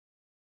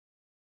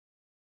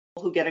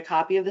who get a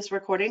copy of this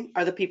recording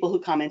are the people who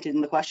commented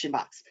in the question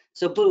box.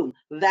 So boom,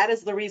 that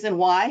is the reason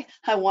why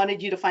I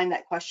wanted you to find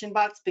that question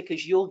box,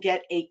 because you'll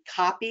get a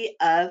copy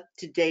of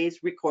today's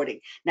recording.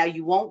 Now,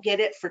 you won't get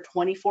it for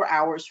 24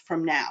 hours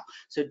from now.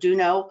 So do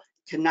know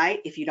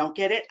tonight, if you don't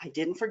get it, I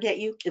didn't forget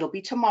you. It'll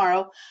be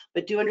tomorrow,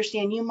 but do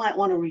understand you might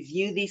want to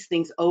review these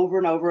things over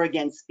and over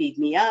again. Speed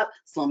me up,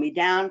 slow me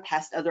down,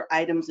 past other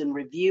items in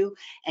review,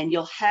 and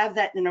you'll have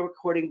that in a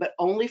recording, but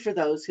only for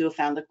those who have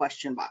found the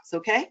question box,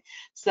 okay?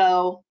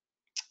 So,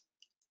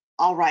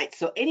 all right,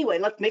 so anyway,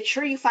 let's make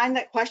sure you find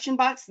that question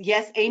box.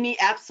 Yes, Amy,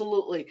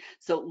 absolutely.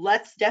 So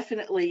let's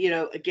definitely,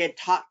 again,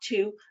 talk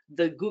to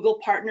the Google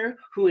partner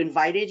who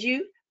invited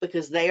you,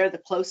 because they are the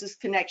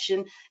closest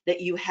connection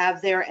that you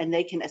have there and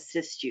they can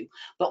assist you.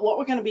 But what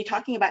we're going to be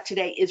talking about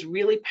today is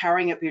really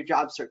powering up your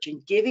job search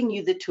and giving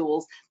you the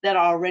tools that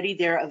are already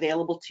there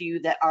available to you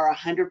that are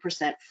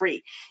 100%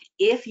 free.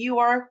 If you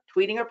are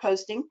tweeting or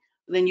posting,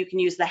 then you can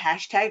use the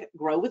hashtag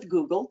Grow with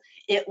Google.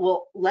 It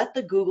will let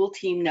the Google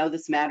team know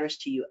this matters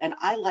to you. And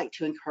I like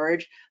to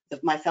encourage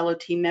my fellow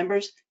team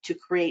members to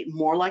create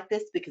more like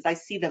this, because I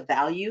see the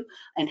value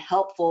and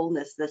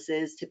helpfulness this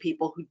is to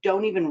people who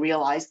don't even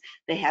realize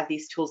they have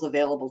these tools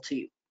available to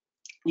you.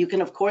 You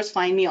can, of course,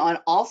 find me on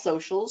all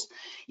socials.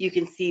 You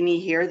can see me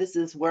here. This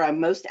is where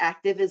I'm most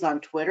active, is on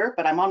Twitter,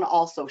 but I'm on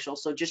all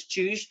socials. So just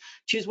choose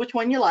which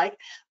one you like.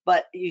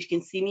 But you can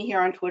see me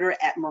here on Twitter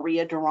at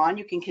Maria Duron.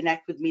 You can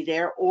connect with me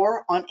there,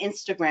 or on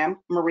Instagram,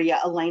 Maria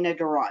Elena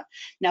Duron.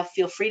 Now,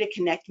 feel free to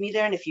connect me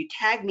there. And if you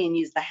tag me and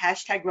use the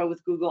hashtag Grow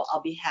with Google,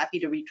 I'll be happy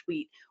to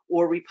retweet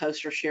or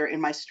repost or share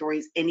in my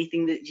stories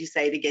anything that you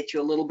say to get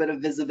you a little bit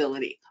of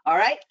visibility. All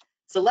right,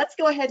 so let's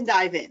go ahead and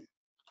dive in.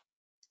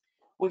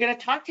 We're going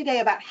to talk today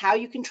about how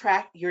you can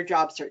track your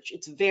job search.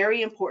 It's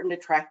very important to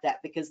track that,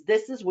 because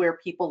this is where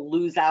people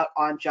lose out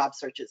on job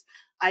searches.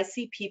 I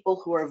see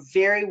people who are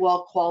very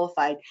well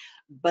qualified,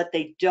 but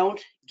they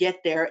don't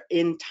get there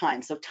in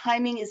time. So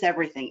timing is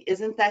everything.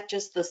 Isn't that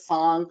just the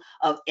song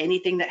of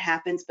anything that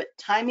happens? But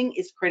timing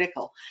is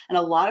critical. And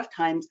a lot of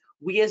times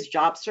we as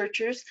job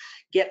searchers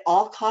get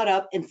all caught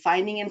up in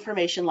finding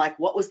information like,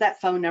 what was that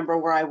phone number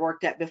where I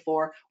worked at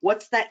before?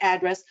 What's that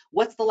address?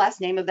 What's the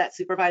last name of that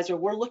supervisor?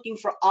 We're looking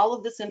for all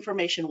of this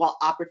information while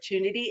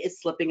opportunity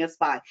is slipping us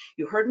by.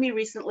 You heard me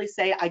recently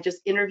say I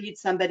just interviewed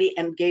somebody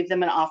and gave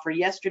them an offer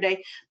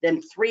yesterday,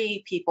 then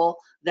 3 people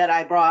that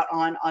I brought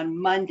on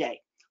Monday.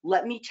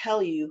 Let me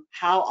tell you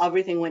how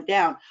everything went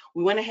down.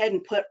 We went ahead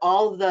and put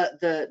all of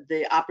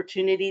the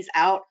opportunities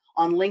out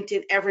on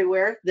LinkedIn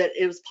everywhere that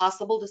it was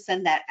possible to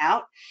send that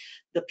out.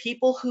 The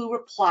people who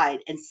replied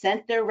and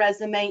sent their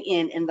resume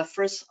in the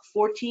first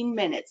 14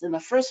 minutes,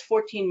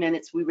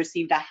 we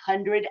received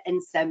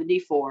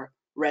 174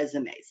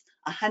 resumes.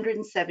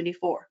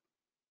 174.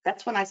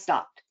 That's when I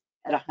stopped.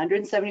 At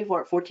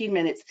 174 at 14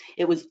 minutes,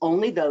 it was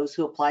only those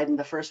who applied in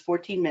the first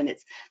 14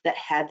 minutes that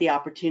had the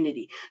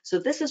opportunity. So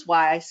this is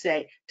why I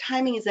say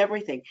timing is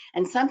everything.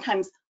 And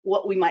sometimes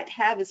what we might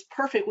have is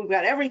perfect. We've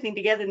got everything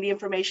together in the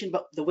information,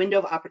 but the window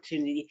of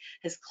opportunity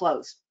has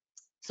closed.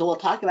 So we'll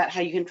talk about how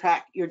you can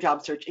track your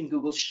job search in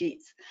Google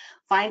Sheets.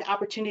 Find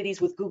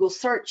opportunities with Google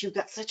Search. You've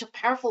got such a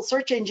powerful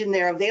search engine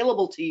there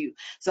available to you.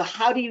 So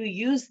how do you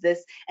use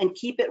this and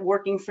keep it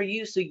working for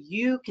you so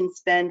you can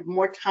spend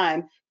more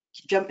time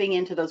jumping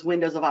into those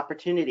windows of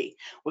opportunity?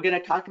 We're going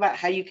to talk about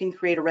how you can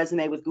create a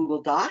resume with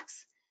Google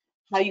Docs,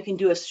 how you can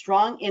do a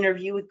strong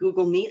interview with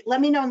Google Meet. Let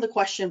me know in the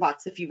question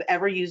box if you've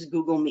ever used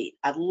Google Meet.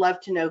 I'd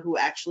love to know who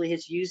actually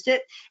has used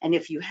it. And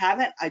if you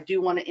haven't, I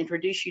do want to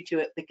introduce you to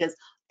it, because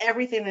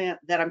everything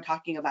that I'm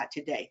talking about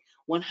today,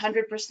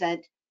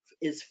 100%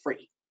 is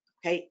free.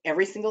 Okay,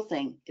 every single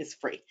thing is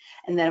free.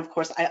 And then, of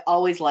course, I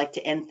always like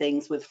to end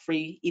things with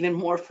free, even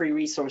more free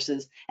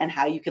resources and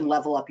how you can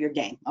level up your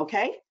game.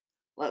 Okay,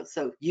 well,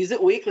 so use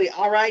it weekly.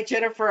 All right,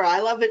 Jennifer,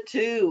 I love it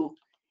too.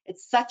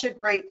 It's such a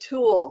great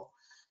tool.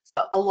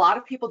 So a lot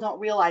of people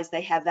don't realize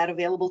they have that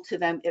available to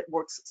them. It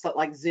works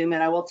like Zoom,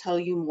 and I will tell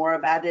you more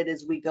about it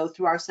as we go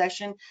through our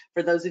session.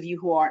 For those of you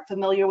who aren't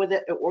familiar with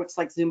it, it works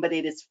like Zoom, but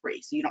it is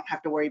free, so you don't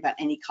have to worry about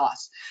any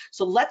costs.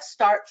 So let's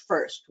start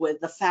first with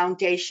the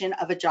foundation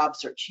of a job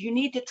search. You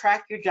need to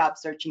track your job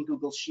search in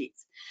Google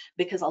Sheets,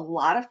 because a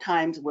lot of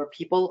times where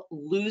people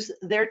lose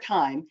their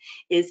time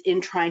is in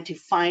trying to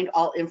find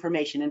all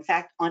information. In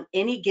fact, on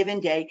any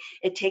given day,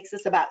 it takes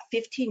us about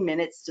 15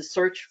 minutes to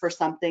search for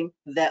something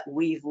that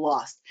we've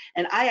lost.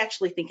 And I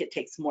actually think it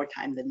takes more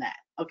time than that,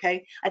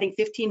 okay? I think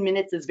 15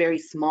 minutes is very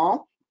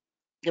small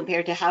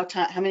compared to how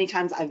many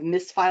times I've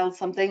misfiled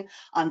something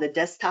on the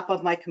desktop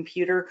of my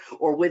computer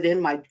or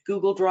within my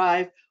Google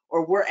Drive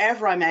or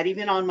wherever I'm at,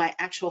 even on my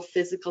actual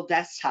physical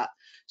desktop.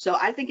 So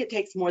I think it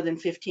takes more than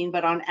 15,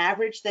 but on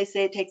average, they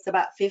say it takes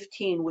about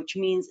 15, which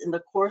means in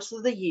the course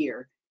of the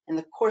year, in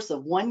the course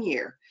of 1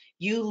 year,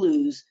 you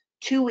lose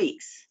 2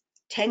 weeks.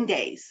 10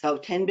 days, so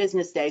 10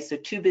 business days, so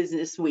 2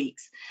 business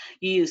weeks.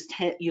 You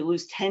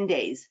lose 10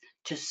 days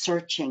to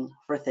searching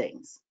for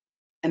things.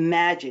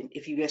 Imagine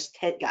if you just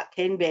got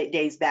 10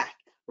 days back,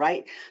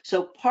 right?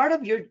 So part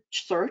of your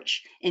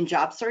search in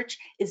job search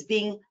is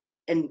being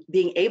and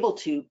being able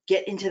to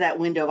get into that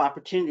window of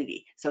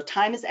opportunity. So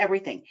time is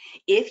everything.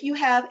 If you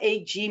have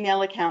a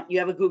Gmail account, you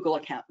have a Google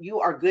account,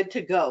 you are good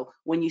to go.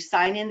 When you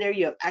sign in there,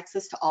 you have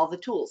access to all the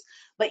tools,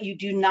 but you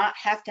do not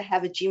have to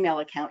have a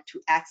Gmail account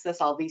to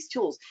access all these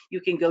tools.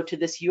 You can go to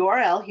this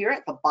URL here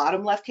at the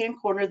bottom left-hand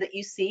corner that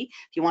you see.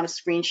 If you want to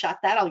screenshot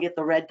that, I'll get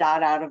the red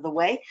dot out of the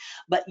way,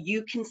 but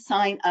you can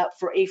sign up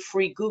for a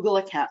free Google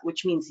account,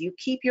 which means you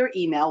keep your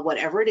email,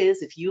 whatever it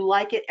is. If you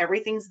like it,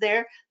 everything's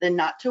there, then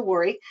not to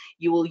worry.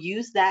 You will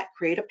use that,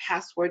 create a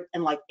password,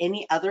 and like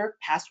any other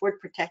password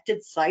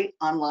protected site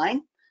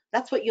online,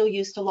 that's what you'll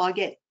use to log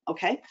in,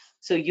 okay?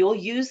 So you'll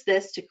use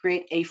this to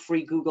create a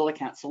free Google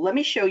account. So let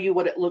me show you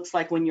what it looks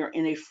like when you're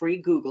in a free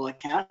Google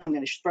account. I'm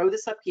going to throw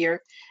this up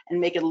here and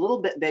make it a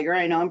little bit bigger.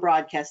 I know I'm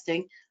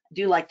broadcasting. I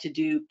do like to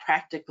do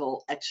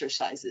practical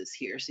exercises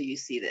here so you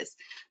see this.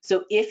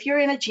 So if you're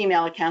in a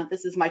Gmail account,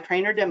 this is my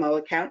trainer demo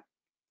account.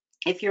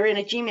 If you're in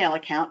a Gmail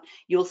account,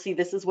 you'll see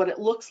this is what it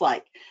looks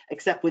like,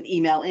 except with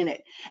email in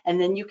it. And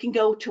then you can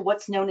go to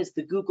what's known as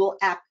the Google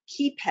App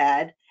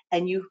Keypad,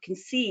 and you can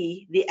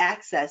see the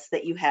access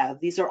that you have.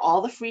 These are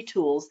all the free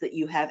tools that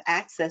you have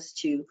access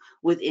to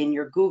within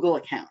your Google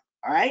account,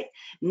 all right?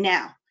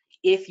 Now,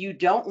 if you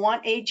don't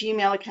want a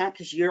Gmail account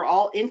because you're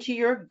all into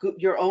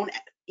your own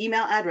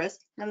email address,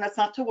 and that's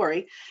not to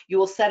worry, you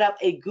will set up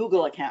a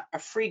Google account, a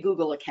free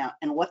Google account.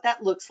 And what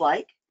that looks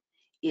like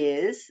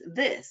is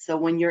this. So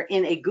when you're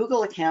in a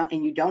Google account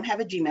and you don't have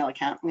a Gmail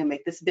account, I'm gonna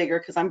make this bigger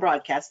because I'm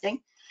broadcasting,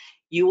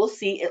 you will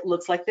see it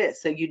looks like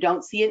this. So you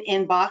don't see an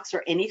inbox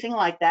or anything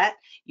like that.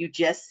 You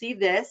just see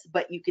this,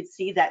 but you could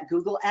see that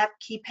Google App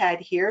Keypad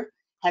here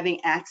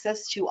having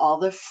access to all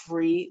the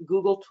free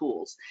Google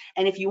tools.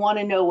 And if you want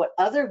to know what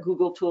other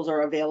Google tools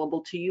are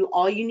available to you,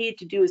 all you need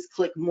to do is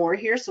click more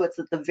here. So it's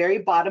at the very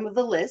bottom of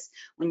the list.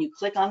 When you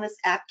click on this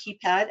App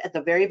Keypad at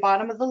the very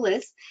bottom of the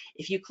list,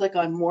 if you click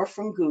on more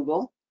from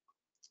Google,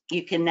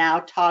 you can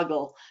now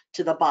toggle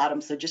to the bottom.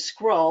 So just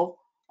scroll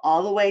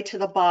all the way to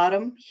the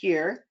bottom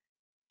here,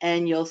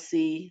 and you'll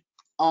see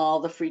all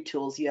the free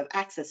tools you have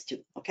access to,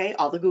 okay?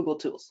 All the Google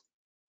tools.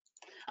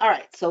 All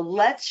right, so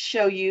let's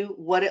show you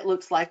what it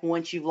looks like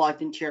once you've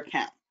logged into your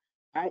account.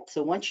 All right,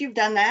 so once you've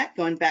done that,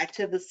 going back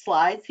to the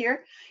slides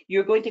here,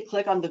 you're going to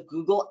click on the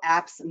Google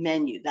Apps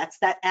menu. That's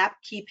that app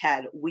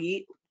keypad.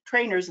 We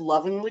trainers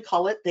lovingly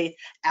call it the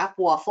app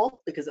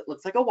waffle because it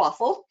looks like a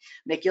waffle.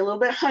 Make you a little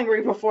bit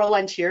hungry before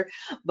lunch here,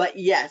 but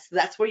yes,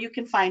 that's where you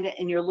can find it.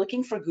 And you're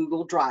looking for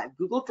Google Drive.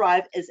 Google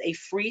Drive is a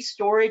free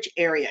storage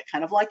area,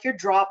 kind of like your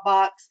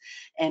Dropbox.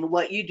 And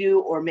what you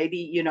do, or maybe,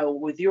 you know,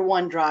 with your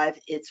OneDrive,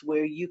 it's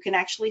where you can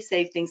actually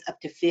save things up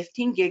to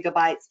 15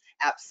 gigabytes,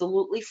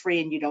 absolutely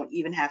free, and you don't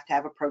even have to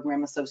have a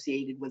program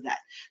associated with that.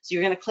 So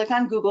you're going to click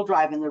on Google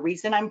Drive, and the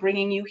reason I'm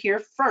bringing you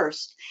here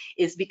first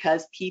is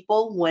because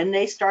people, when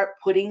they start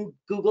putting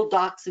Google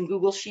Docs and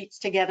Google Sheets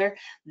together,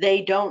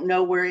 they don't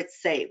know where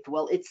it's saved.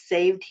 Well, it's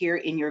saved here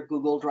in your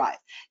Google Drive.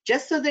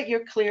 Just so that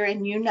you're clear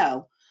and you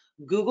know,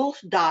 Google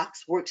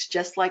Docs works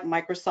just like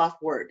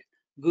Microsoft Word.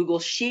 Google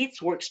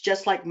Sheets works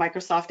just like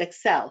Microsoft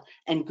Excel,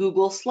 and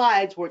Google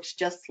Slides works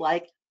just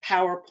like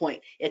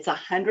PowerPoint. It's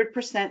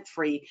 100%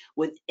 free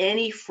with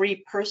any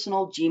free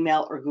personal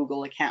Gmail or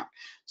Google account.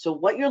 So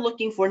what you're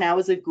looking for now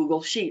is a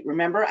Google Sheet.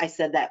 Remember, I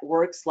said that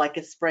works like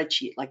a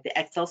spreadsheet, like the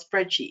Excel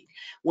spreadsheet.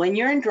 When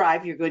you're in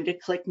Drive, you're going to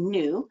click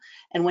New,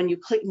 and when you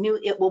click New,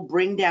 it will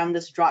bring down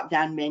this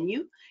drop-down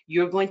menu.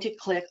 You're going to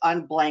click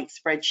on Blank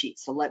Spreadsheet.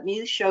 So let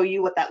me show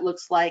you what that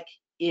looks like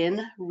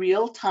in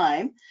real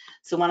time.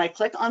 So when I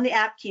click on the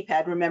app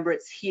keypad, remember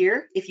it's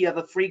here. If you have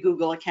a free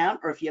Google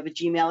account or if you have a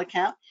Gmail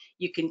account,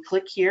 you can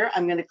click here.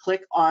 I'm going to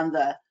click on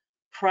the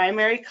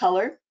primary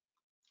color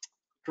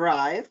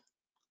drive.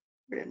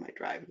 Where did my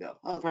drive go?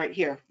 Oh, right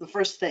here, the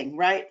first thing,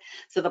 right?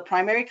 So the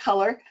primary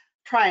color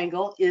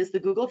triangle is the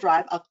Google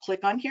Drive. I'll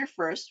click on here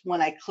first.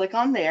 When I click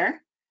on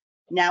there,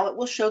 now it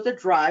will show the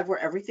drive where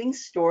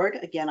everything's stored.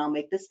 Again, I'll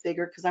make this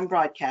bigger because I'm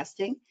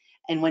broadcasting.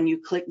 And when you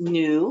click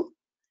New,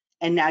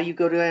 and now you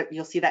go to,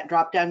 you'll see that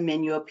drop-down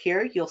menu up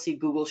here. You'll see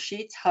Google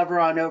Sheets, hover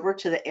on over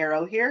to the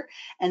arrow here,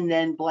 and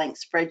then Blank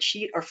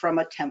Spreadsheet or From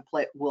a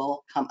Template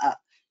will come up.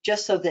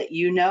 Just so that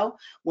you know,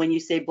 when you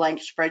say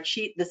blank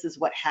spreadsheet, this is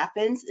what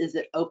happens, is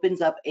it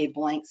opens up a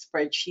blank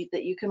spreadsheet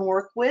that you can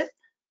work with,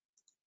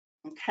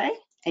 okay?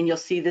 And you'll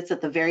see this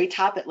at the very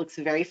top. It looks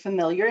very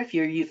familiar if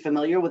you're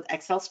familiar with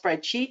Excel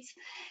spreadsheets.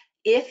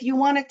 If you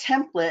want a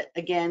template,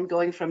 again,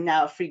 going from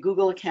now a free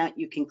Google account,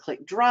 you can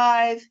click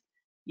Drive,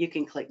 you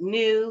can click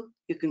New,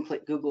 you can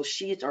click Google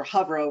Sheets or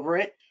hover over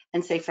it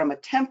and say From a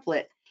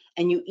Template,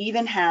 and you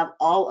even have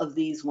all of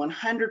these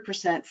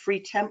 100%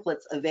 free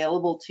templates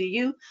available to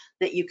you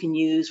that you can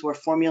use where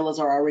formulas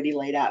are already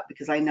laid out,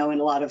 because I know in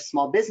a lot of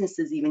small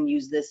businesses even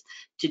use this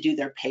to do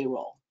their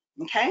payroll,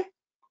 okay?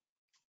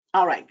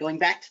 All right, going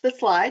back to the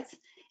slides.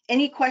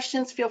 Any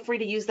questions, feel free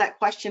to use that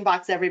question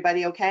box,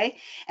 everybody, okay?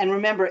 And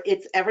remember,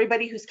 it's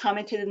everybody who's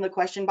commented in the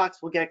question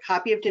box will get a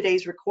copy of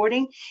today's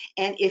recording.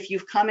 And if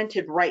you've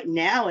commented right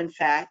now, in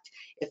fact,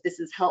 If this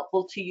is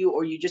helpful to you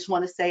or you just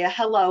want to say a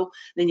hello,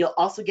 then you'll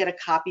also get a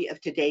copy of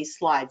today's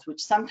slides,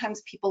 which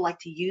sometimes people like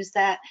to use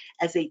that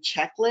as a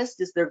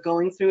checklist as they're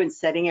going through and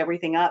setting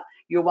everything up.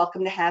 You're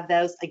welcome to have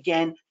those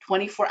again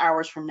 24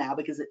 hours from now,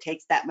 because it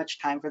takes that much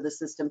time for the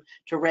system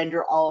to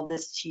render all of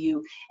this to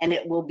you, and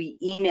it will be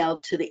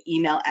emailed to the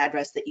email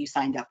address that you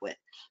signed up with.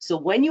 So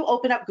when you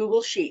open up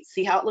Google Sheets,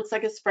 see how it looks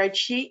like a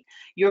spreadsheet?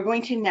 You're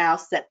going to now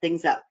set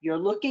things up. You're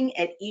looking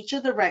at each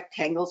of the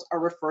rectangles are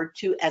referred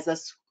to as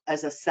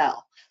a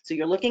cell. So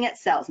you're looking at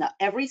cells. Now,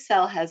 every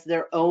cell has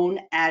their own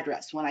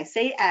address. When I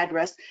say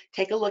address,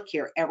 take a look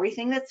here.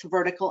 Everything that's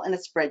vertical in a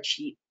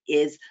spreadsheet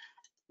is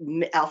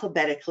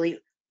alphabetically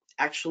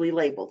actually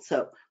labeled.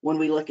 So when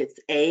we look at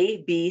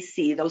A, B,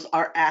 C, those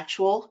are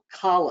actual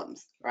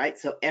columns, right?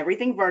 So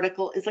everything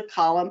vertical is a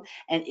column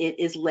and it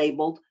is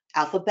labeled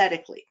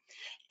alphabetically.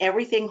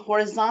 Everything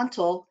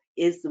horizontal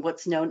is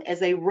what's known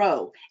as a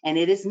row, and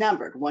it is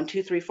numbered 1,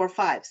 2, 3, 4,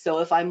 5. So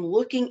if I'm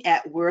looking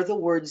at where the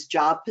words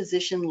job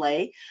position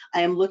lay,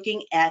 I am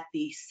looking at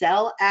the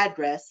cell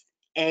address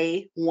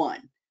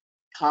A1,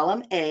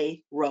 column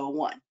A, row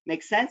 1.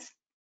 Make sense?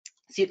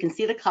 So you can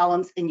see the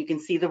columns and you can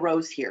see the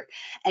rows here.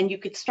 And you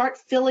could start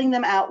filling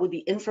them out with the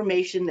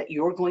information that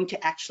you're going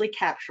to actually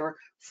capture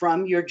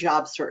from your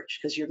job search,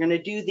 because you're going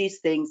to do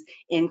these things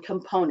in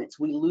components.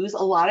 We lose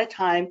a lot of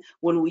time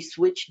when we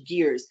switch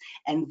gears.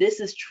 And this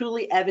is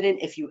truly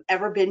evident if you've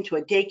ever been to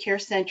a daycare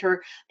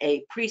center,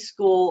 a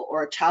preschool,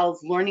 or a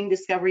child's learning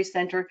discovery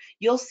center.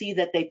 You'll see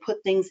that they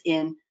put things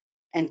in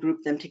and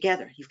group them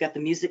together. You've got the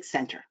music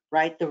center,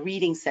 right? The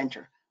reading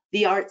center,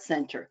 the art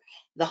center,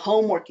 the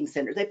homeworking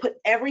center. They put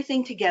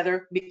everything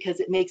together because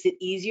it makes it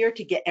easier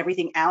to get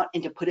everything out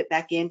and to put it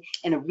back in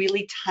a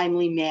really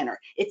timely manner.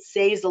 It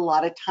saves a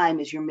lot of time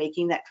as you're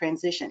making that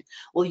transition.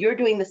 Well, you're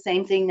doing the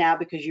same thing now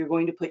because you're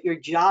going to put your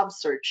job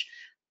search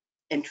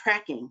and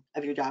tracking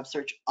of your job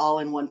search all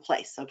in one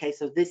place. Okay,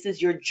 so this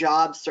is your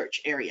job search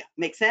area.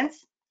 Make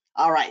sense?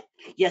 All right.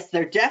 Yes,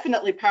 they're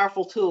definitely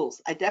powerful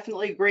tools. I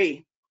definitely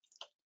agree.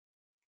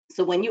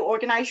 So when you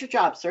organize your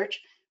job search,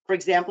 for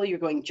example, you're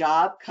going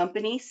job,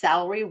 company,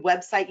 salary,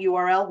 website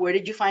URL. Where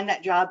did you find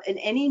that job? And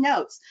any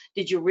notes.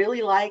 Did you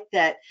really like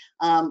that?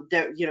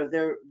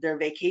 Their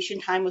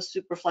vacation time was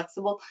super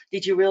flexible.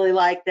 Did you really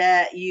like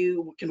that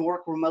you can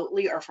work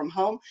remotely or from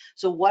home?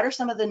 So what are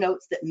some of the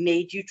notes that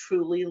made you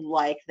truly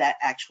like that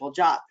actual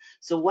job?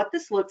 So what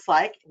this looks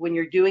like when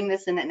you're doing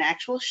this in an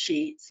actual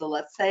sheet. So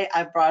let's say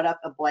I brought up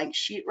a blank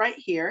sheet right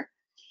here.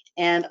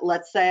 And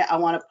let's say I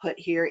want to put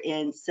here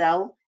in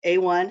cell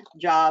A1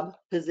 job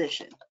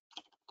position.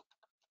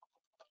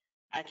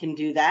 I can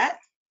do that.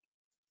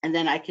 And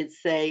then I could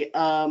say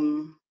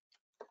URL,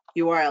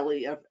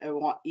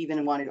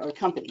 or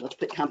company. Let's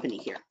put company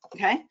here.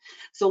 Okay.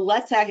 So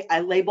let's say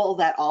I label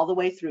that all the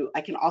way through. I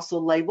can also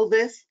label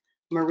this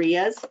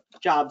Maria's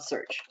job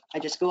search. I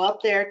just go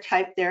up there,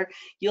 type there.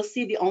 You'll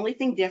see the only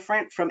thing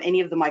different from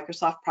any of the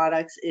Microsoft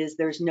products is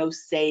there's no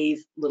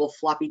save little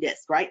floppy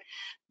disk, right?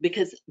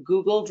 Because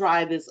Google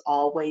Drive is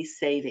always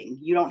saving.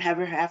 You don't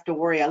ever have to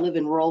worry. I live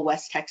in rural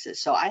West Texas,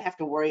 so I have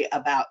to worry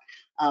about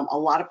a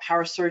lot of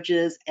power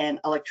surges and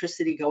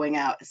electricity going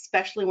out,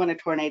 especially when a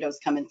tornado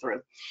is coming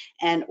through,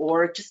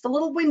 or just a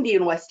little windy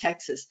in West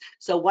Texas.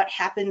 So what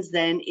happens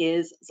then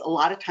is a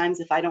lot of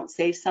times if I don't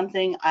save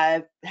something,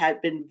 I've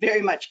been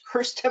very much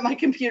cursed to my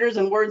computers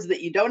in words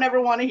that you don't ever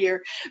want to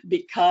hear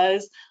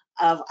because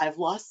I've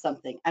lost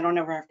something. I don't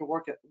ever have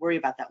to worry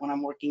about that when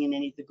I'm working in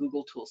any of the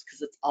Google tools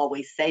because it's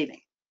always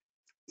saving.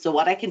 So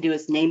what I can do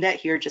is name that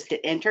here, just hit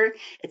enter.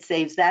 It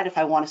saves that. If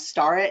I want to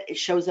star it, it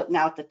shows up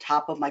now at the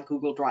top of my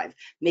Google Drive,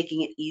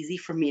 making it easy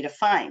for me to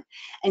find.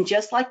 And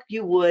just like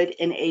you would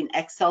in an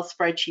Excel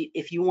spreadsheet,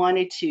 if you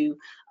wanted to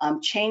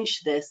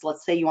change this,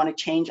 let's say you want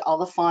to change all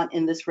the font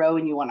in this row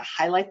and you want to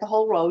highlight the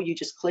whole row, you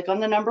just click on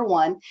the number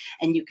 1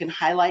 and you can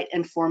highlight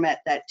and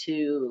format that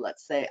to,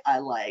 let's say I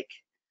like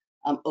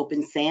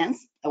Open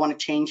Sans. I want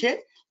to change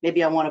it.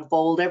 Maybe I want to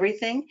bold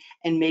everything,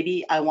 and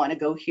maybe I want to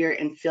go here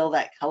and fill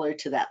that color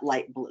to that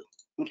light blue.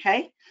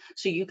 Okay,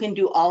 so you can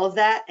do all of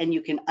that, and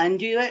you can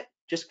undo it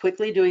just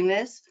quickly doing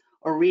this,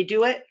 or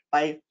redo it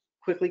by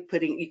quickly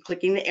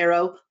clicking the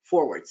arrow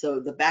forward. So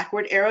the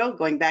backward arrow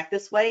going back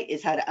this way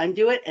is how to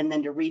undo it, and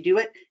then to redo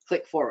it,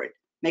 click forward.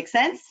 Make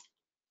sense?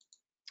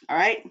 All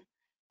right.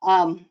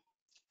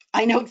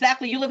 I know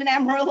exactly. You live in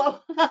Amarillo.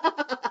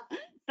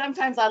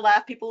 Sometimes I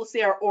laugh. People will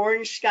see our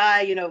orange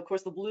sky, of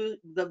course,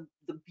 the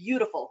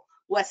beautiful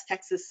West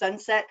Texas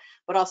sunset,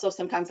 but also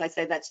sometimes I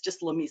say that's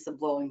just La Mesa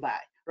blowing by,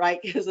 right?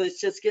 Because it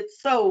just gets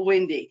so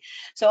windy.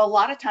 So a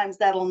lot of times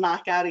that'll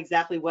knock out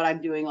exactly what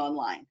I'm doing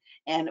online.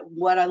 And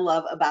what I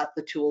love about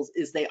the tools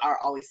is they are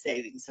always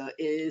saving. So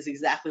it is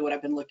exactly what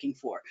I've been looking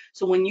for.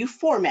 So when you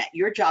format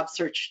your job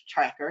search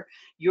tracker,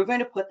 you're going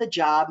to put the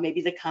job,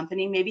 maybe the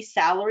company, maybe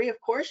salary, of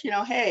course,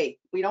 hey,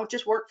 we don't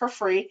just work for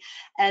free.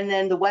 And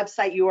then the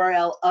website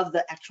URL of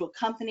the actual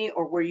company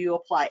or where you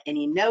apply,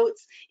 any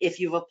notes, if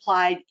you've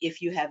applied,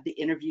 if you have the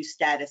interview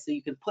status, so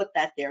you can put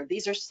that there.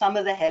 These are some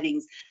of the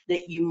headings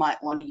that you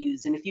might want to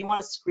use. And if you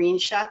want to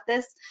screenshot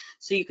this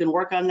so you can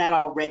work on that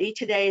already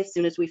today as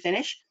soon as we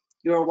finish,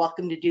 you're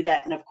welcome to do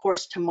that. And of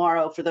course,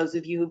 tomorrow, for those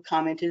of you who've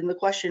commented in the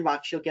question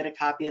box, you'll get a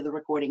copy of the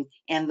recording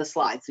and the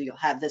slides. So you'll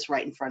have this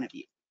right in front of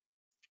you.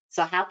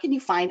 So how can you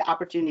find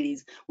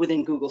opportunities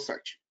within Google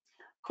search?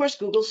 Of course,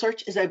 Google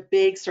search is a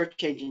big search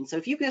engine. So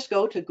if you just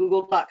go to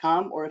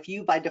google.com, or if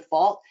you by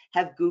default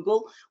have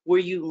Google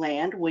where you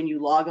land when you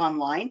log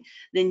online,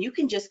 then you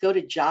can just go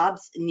to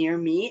jobs near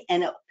me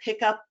and it'll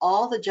pick up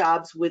all the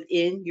jobs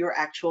within your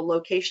actual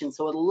location.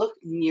 So it'll look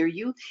near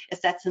you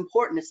if that's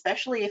important,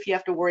 especially if you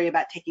have to worry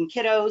about taking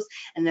kiddos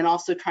and then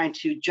also trying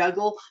to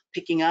juggle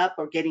picking up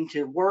or getting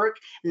to work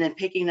and then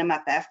picking them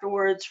up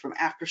afterwards from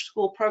after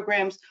school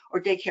programs or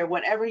daycare,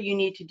 whatever you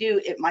need to do.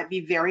 It might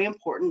be very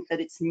important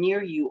that it's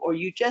near you, or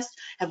you just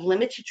have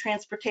limited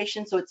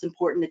transportation, so it's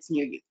important it's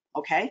near you,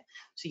 okay?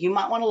 So you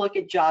might want to look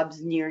at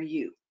jobs near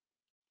you.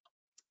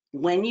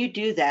 When you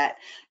do that,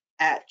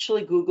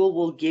 actually Google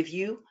will give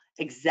you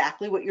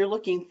exactly what you're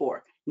looking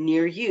for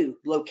near you,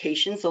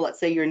 location. So let's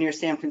say you're near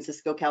San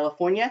Francisco,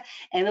 California,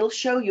 and it'll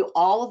show you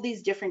all of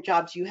these different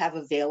jobs you have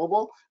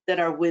available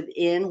that are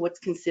within what's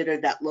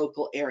considered that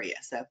local area.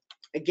 So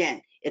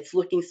again, it's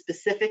looking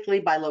specifically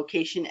by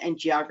location and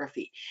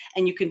geography.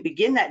 And you can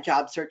begin that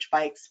job search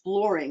by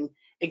exploring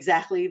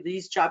exactly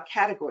these job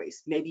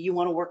categories. Maybe you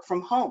want to work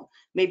from home.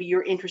 Maybe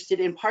you're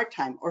interested in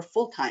part-time or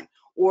full-time,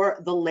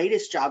 or the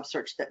latest job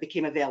search that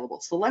became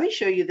available. So let me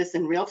show you this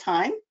in real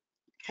time.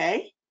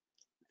 Okay.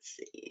 Let's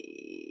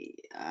see.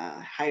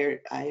 I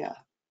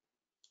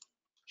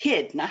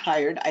hid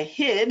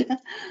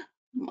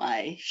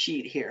my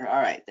sheet here. All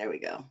right, there we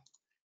go.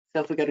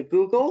 So if we go to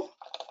google.com,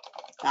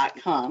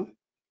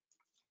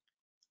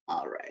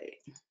 all right,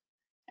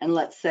 and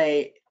let's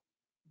say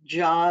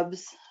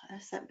jobs,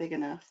 is that big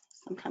enough?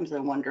 Sometimes I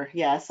wonder,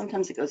 yeah,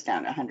 sometimes it goes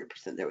down to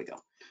 100%. There we go.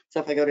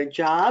 So if I go to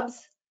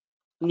jobs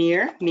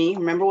near me,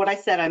 remember what I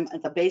said, I'm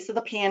at the base of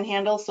the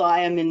panhandle, so I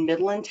am in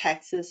Midland,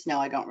 Texas. No,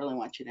 I don't really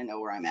want you to know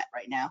where I'm at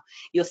right now.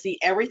 You'll see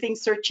everything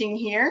searching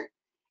here.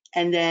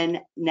 And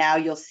then now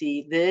you'll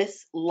see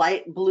this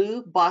light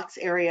blue box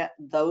area.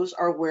 Those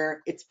are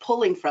where it's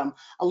pulling from,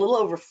 a little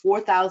over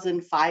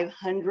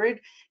 4,500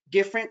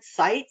 different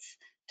sites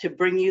to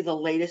bring you the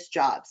latest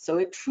jobs. So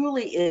it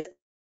truly is a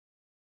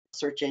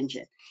search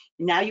engine.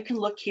 Now you can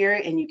look here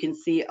and you can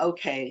see,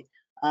 okay,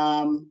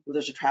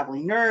 there's a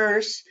traveling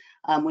nurse.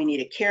 We need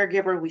a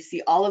caregiver. We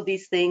see all of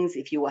these things.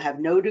 If you will have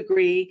no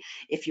degree,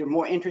 if you're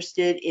more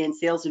interested in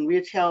sales and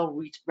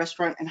retail,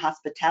 restaurant and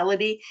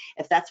hospitality,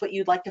 if that's what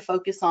you'd like to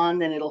focus on,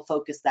 then it'll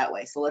focus that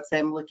way. So let's say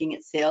I'm looking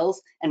at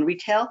sales and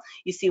retail.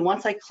 You see,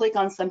 once I click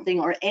on something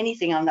or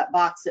anything on that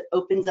box, it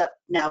opens up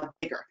now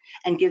bigger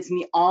and gives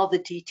me all the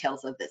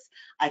details of this.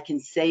 I can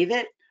save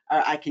it,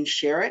 or I can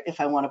share it if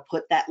I want to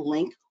put that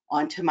link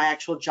onto my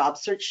actual job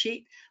search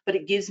sheet, but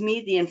it gives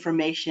me the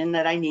information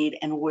that I need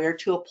and where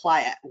to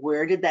apply it.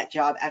 Where did that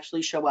job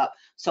actually show up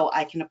so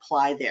I can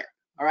apply there,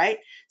 all right?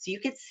 So you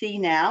could see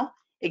now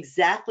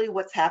exactly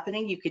what's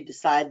happening. You could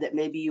decide that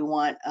maybe you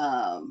want,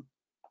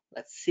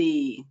 let's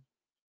see,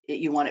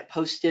 you want it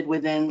posted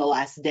within the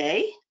last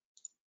day.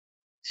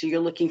 So you're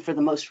looking for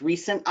the most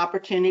recent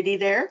opportunity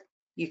there.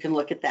 You can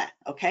look at that,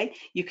 okay?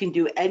 You can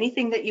do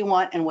anything that you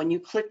want, and when you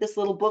click this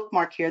little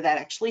bookmark here, that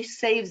actually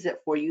saves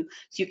it for you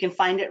so you can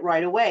find it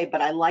right away.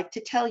 But I like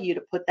to tell you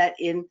to put that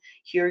in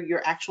here,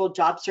 your actual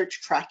job search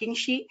tracking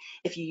sheet.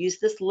 If you use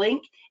this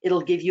link,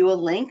 it'll give you a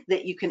link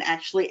that you can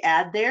actually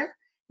add there,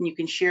 and you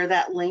can share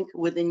that link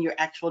within your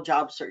actual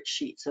job search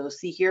sheet. So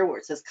see here where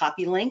it says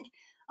copy link,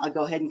 I'll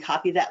go ahead and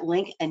copy that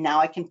link, and now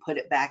I can put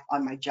it back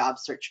on my job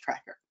search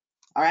tracker,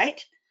 all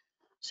right?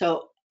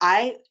 So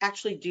I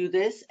actually do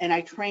this, and I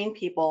train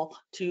people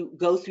to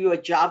go through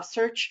a job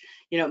search.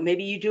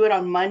 Maybe you do it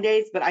on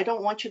Mondays, but I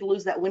don't want you to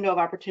lose that window of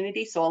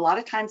opportunity. So a lot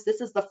of times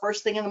this is the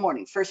first thing in the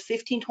morning. First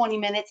 15, 20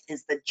 minutes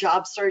is the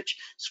job search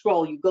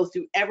scroll. You go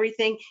through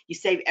everything, you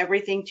save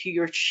everything to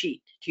your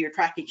sheet, to your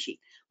tracking sheet.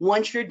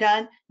 Once you're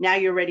done, now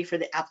you're ready for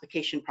the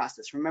application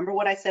process. Remember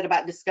what I said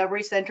about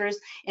discovery centers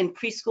and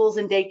preschools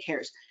and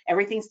daycares.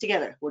 Everything's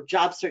together. We're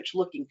job search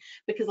looking,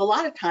 because a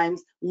lot of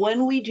times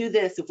when we do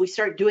this, if we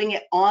start doing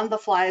it on the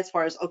fly, as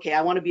far as, okay,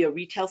 I want to be a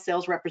retail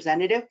sales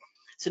representative,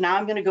 so now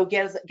I'm going to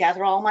go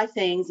gather all my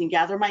things and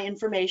gather my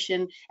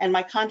information and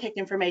my contact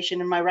information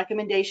and my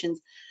recommendations.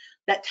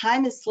 That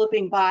time is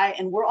slipping by,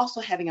 and we're also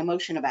having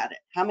emotion about it.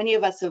 How many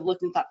of us have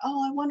looked and thought,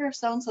 oh, I wonder if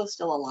so-and-so's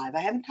still alive? I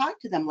haven't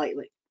talked to them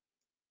lately.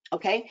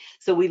 Okay,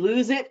 so we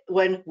lose it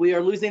when we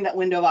are losing that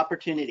window of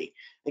opportunity.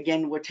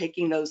 Again, we're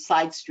taking those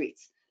side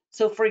streets.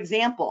 So for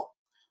example,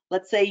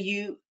 let's say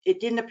it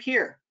didn't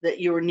appear that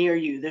you were near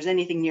you, there's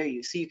anything near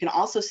you. So you can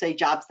also say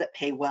jobs that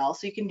pay well.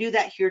 So you can do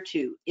that here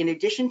too. In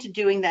addition to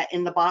doing that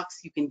in the box,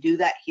 you can do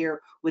that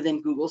here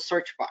within Google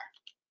search bar.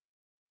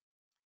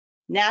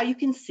 Now you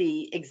can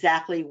see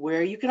exactly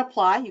where you can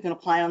apply. You can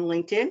apply on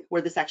LinkedIn,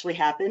 where this actually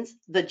happens,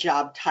 the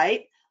job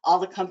type, all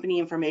the company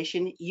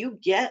information. You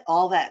get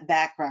all that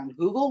background.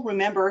 Google,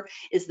 remember,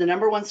 is the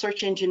 #1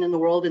 search engine in the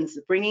world, and it's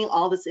bringing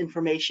all this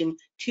information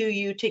to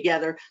you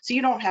together. So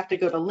you don't have to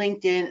go to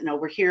LinkedIn and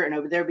over here and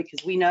over there,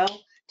 because we know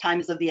time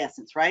is of the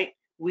essence, right?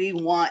 We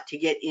want to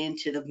get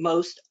into the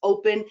most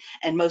open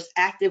and most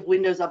active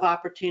windows of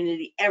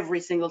opportunity every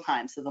single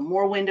time. So the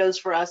more windows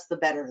for us, the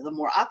better, the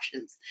more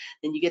options.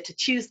 Then you get to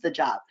choose the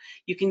job.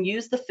 You can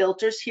use the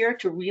filters here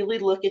to really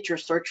look at your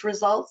search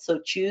results. So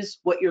choose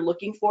what you're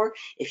looking for.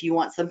 If you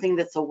want something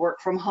that's a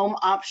work from home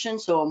option,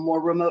 so a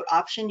more remote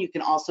option, you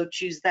can also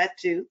choose that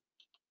too.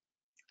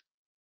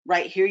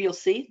 Right here, you'll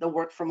see the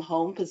work from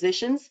home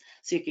positions.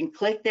 So you can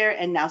click there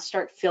and now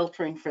start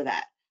filtering for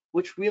that,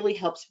 which really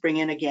helps bring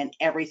in, again,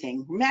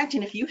 everything.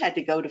 Imagine if you had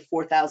to go to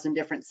 4,000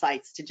 different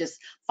sites to just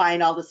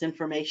find all this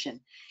information.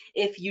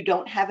 If you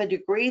don't have a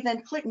degree,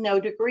 then click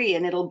no degree,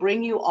 and it'll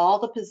bring you all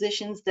the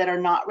positions that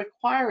are not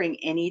requiring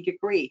any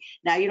degree.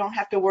 Now you don't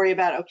have to worry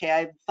about, okay,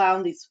 I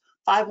found these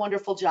 5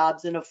 wonderful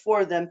jobs, and of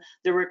 4 of them,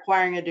 they're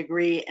requiring a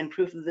degree and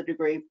proof of the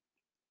degree,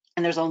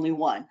 and there's only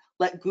 1.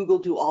 Let Google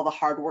do all the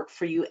hard work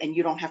for you, and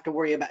you don't have to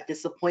worry about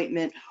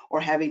disappointment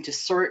or having to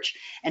search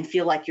and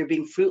feel like you're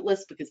being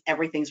fruitless, because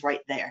everything's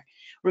right there.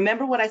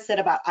 Remember what I said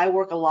about I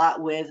work a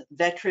lot with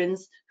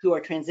veterans who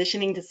are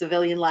transitioning to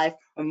civilian life,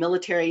 or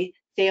military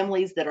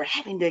families that are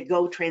having to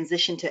go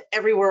transition to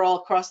everywhere all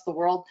across the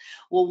world.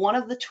 Well, one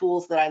of the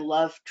tools that I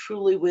love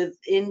truly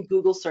within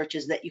Google search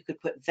is that you could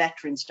put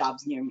veterans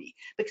jobs near me,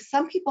 because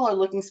some people are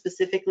looking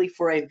specifically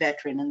for a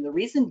veteran, and the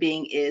reason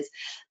being is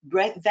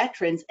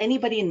veterans,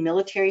 anybody in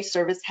military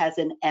service, has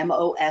an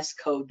MOS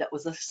code that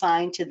was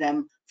assigned to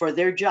them for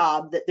their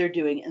job that they're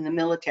doing in the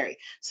military.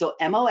 So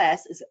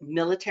MOS is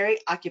military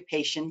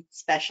occupation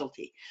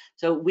specialty.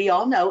 So we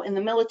all know in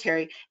the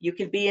military, you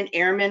can be an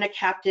airman, a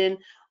captain,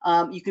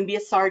 you can be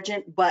a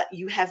sergeant, but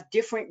you have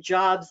different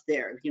jobs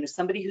there. You know,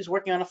 somebody who's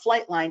working on a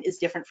flight line is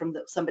different from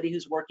somebody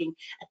who's working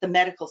at the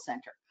medical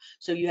center.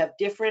 So you have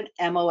different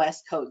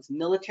MOS codes,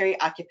 military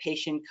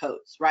occupation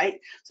codes, right?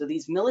 So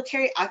these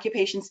military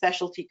occupation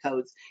specialty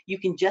codes, you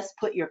can just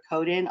put your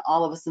code in.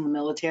 All of us in the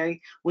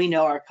military, we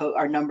know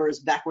our numbers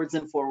backwards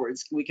and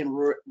forwards. We can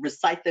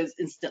recite those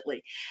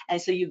instantly.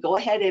 And so you go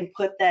ahead and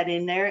put that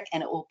in there,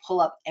 and it will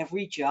pull up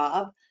every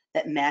job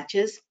that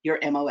matches your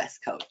MOS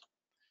code.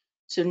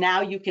 So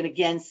now you can,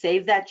 again,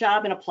 save that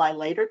job and apply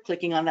later,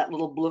 clicking on that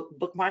little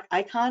bookmark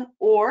icon,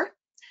 or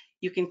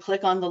you can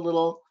click on the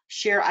little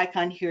share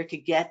icon here to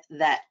get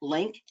that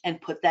link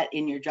and put that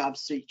in your job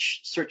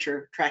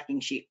searcher tracking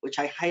sheet, which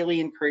I highly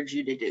encourage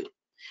you to do,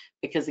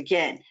 because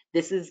again,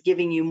 this is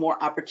giving you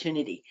more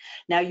opportunity.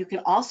 Now you can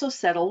also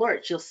set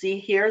alerts. You'll see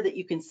here that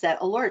you can set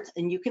alerts,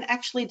 and you can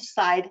actually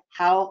decide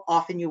how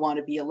often you want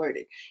to be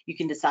alerted. You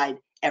can decide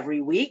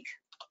every week.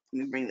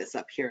 Let me bring this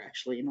up here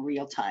actually in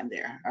real time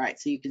there. All right,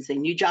 so you can say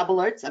new job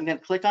alerts. I'm going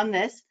to click on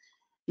this.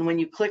 And when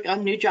you click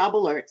on new job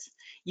alerts,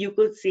 you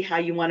could see how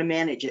you want to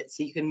manage it.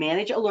 So you can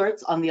manage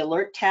alerts on the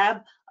alert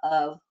tab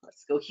of,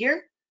 let's go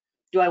here.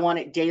 Do I want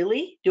it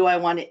daily? Do I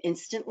want it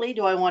instantly?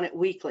 Do I want it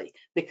weekly?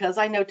 Because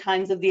I know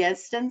times of the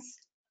essence,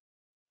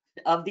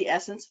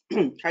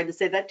 tried to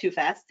say that too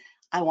fast,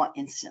 I want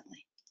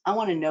instantly. I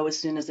want to know as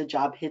soon as a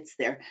job hits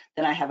there,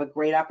 then I have a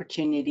great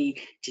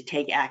opportunity to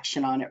take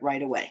action on it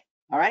right away.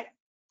 All right.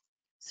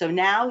 So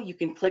now you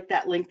can click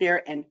that link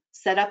there and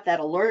set up that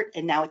alert,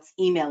 and now it's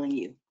emailing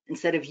you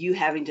instead of you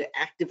having to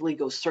actively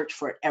go search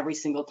for it every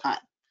single time.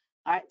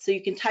 All right, so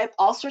you can type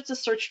all sorts of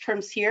search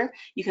terms here.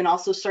 You can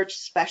also search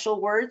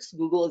special words.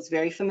 Google is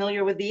very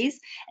familiar with these,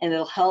 and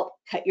it'll help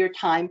cut your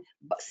time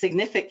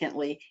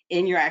significantly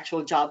in your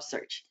actual job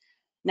search.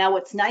 Now,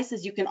 what's nice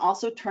is you can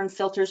also turn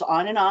filters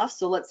on and off.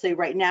 So let's say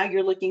right now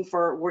you're looking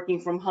for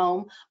working from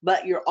home,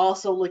 but you're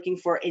also looking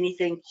for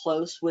anything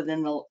close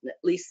within at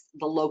least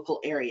the local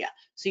area.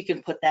 So you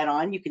can put that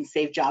on, you can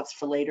save jobs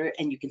for later,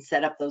 and you can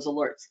set up those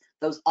alerts.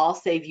 Those all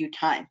save you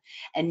time.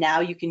 And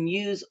now you can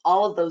use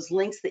all of those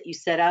links that you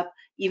set up,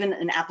 even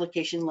an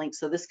application link.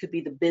 So this could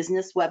be the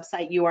business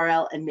website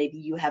URL, and maybe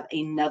you have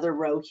another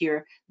row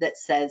here that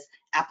says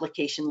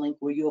application link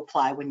where you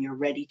apply when you're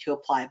ready to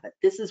apply. But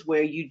this is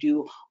where you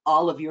do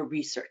all of your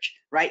research,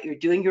 right? You're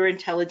doing your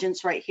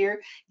intelligence right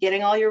here,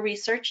 getting all your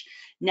research.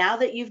 Now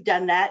that you've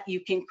done that, you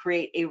can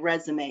create a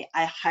resume.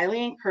 I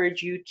highly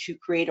encourage you to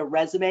create a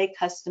resume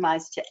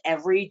customized to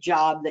every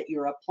job that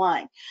you're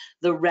applying.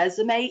 The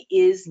resume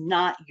is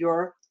not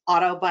your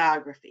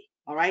autobiography.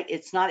 All right,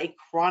 it's not a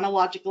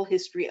chronological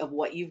history of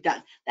what you've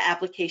done. The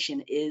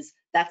application is,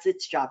 that's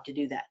its job to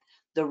do that.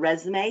 The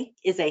resume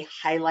is a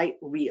highlight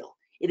reel.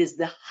 It is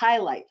the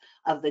highlight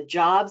of the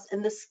jobs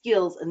and the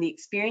skills and the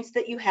experience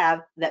that you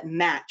have that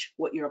match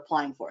what you're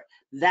applying for.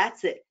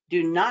 That's it.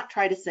 Do not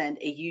try to send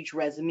a huge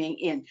resume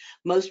in.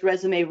 Most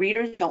resume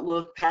readers don't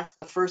look past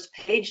the first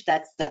page.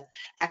 That's the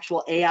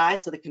actual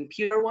AI, so the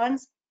computer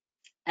ones,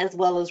 as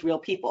well as real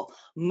people.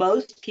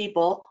 Most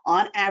people,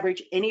 on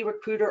average, any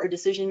recruiter or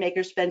decision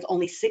maker spends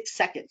only 6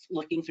 seconds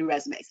looking through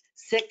resumes.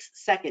 6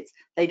 seconds.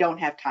 They don't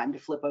have time to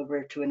flip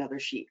over to another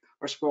sheet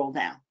or scroll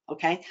down,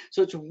 okay?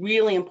 So it's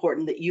really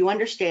important that you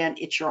understand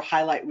it's your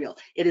highlight reel.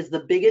 It is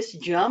the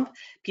biggest jump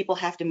people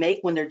have to make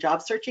when they're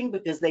job searching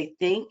because they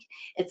think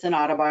it's an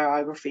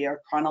autobiography or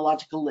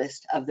chronological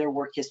list of their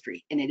work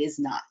history, and it is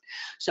not.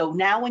 So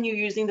now when you're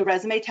using the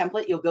resume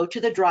template, you'll go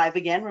to the drive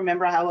again.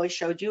 Remember how I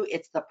showed you?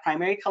 It's the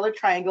primary color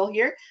triangle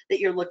here that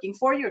you're looking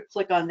for. You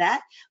click on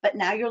that, but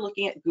now you're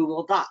looking at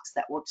Google Docs.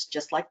 That works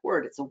just like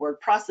Word. It's a word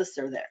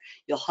processor there.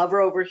 You'll hover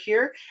over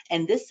here,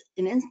 and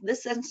in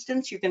this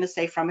instance, you're going to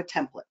say from a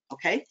template,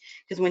 okay?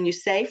 Because when you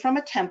say from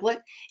a template,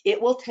 it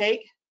will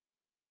take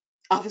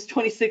Office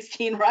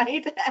 2016,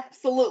 right?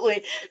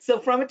 Absolutely. So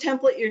from a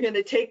template, you're going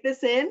to take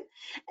this in,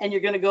 and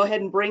you're going to go ahead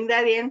and bring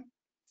that in.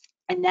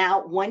 And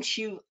now once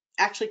you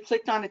actually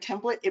clicked on a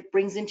template, it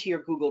brings into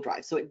your Google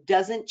Drive. So it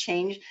doesn't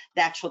change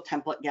the actual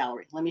template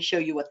gallery. Let me show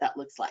you what that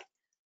looks like.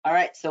 All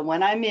right, so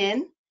when I'm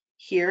in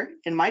here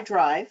in my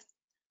drive,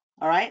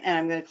 all right, and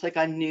I'm going to click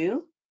on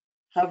new,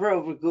 hover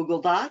over Google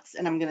Docs,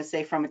 and I'm going to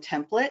say from a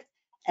template.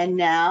 And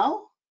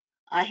now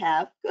I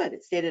have, good,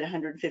 it stayed at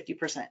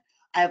 150%.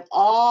 I have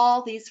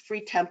all these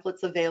free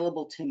templates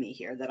available to me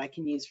here that I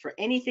can use for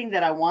anything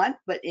that I want.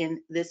 But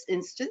in this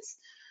instance,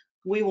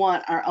 we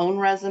want our own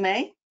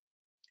resume.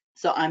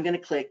 So I'm going to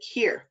click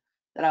here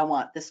that I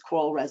want this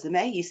coral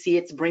resume. You see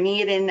it's bringing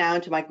it in now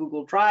into my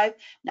Google Drive.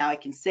 Now I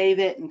can save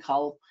it and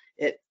call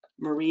it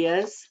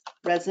Maria's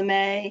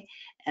resume.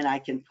 And I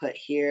can put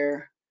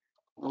here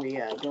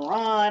Maria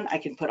Duron. I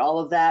can put all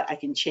of that. I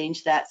can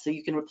change that. So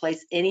you can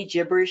replace any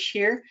gibberish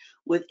here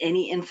with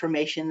any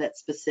information that's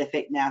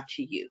specific now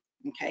to you.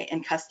 Okay,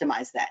 and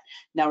customize that.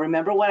 Now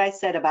remember what I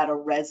said about a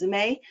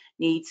resume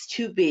needs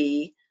to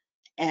be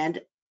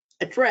and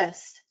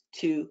addressed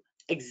to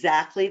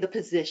exactly the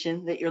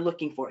position that you're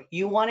looking for.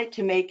 You want it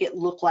to make it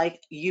look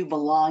like you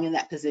belong in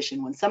that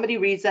position. When somebody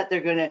reads that, they're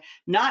going to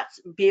not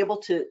be able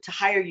to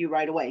hire you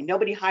right away.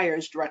 Nobody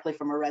hires directly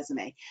from a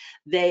resume.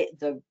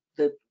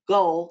 The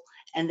goal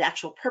and the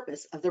actual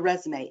purpose of the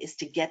resume is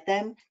to get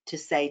them to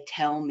say,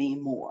 tell me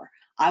more.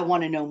 I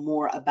want to know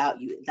more about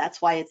you. That's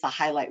why it's a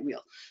highlight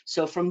reel.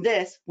 So from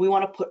this, we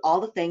want to put all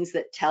the things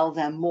that tell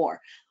them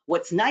more.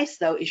 What's nice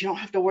though is you don't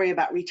have to worry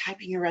about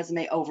retyping your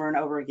resume over and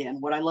over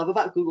again. What I love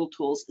about Google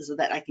Tools is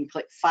that I can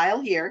click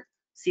File here.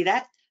 See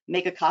that?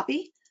 Make a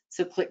copy.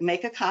 So click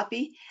Make a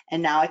Copy,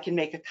 and now I can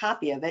make a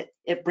copy of it.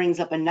 It brings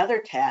up another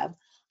tab.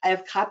 I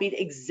have copied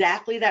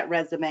exactly that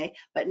resume,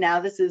 but now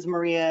this is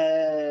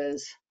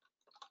Maria's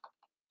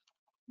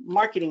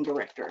marketing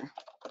director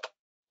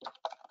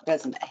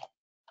resume.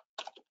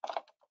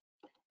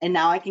 And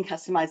now I can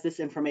customize this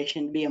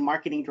information to be a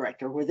marketing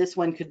director, where this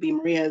one could be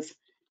Maria's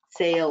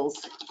sales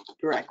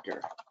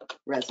director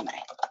resume.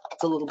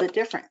 It's a little bit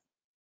different.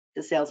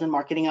 The sales and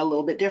marketing are a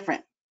little bit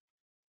different.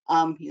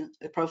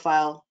 The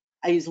profile,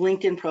 I use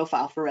LinkedIn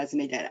profile for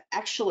resume data.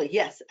 Actually,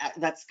 yes,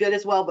 that's good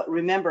as well, but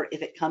remember,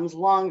 if it comes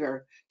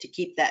longer, to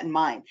keep that in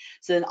mind.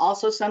 So then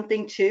also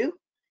something too,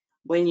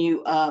 when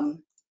you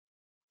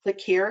click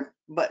here,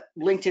 but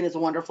LinkedIn is a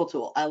wonderful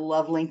tool. I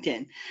love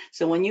LinkedIn.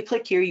 So when you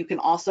click here, you can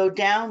also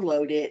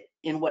download it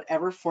in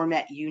whatever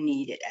format you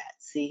need it at.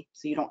 See,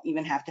 so you don't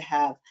even have to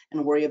have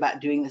and worry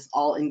about doing this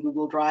all in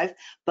Google Drive.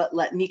 But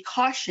let me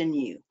caution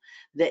you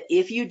that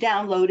if you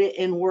download it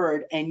in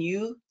Word and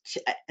you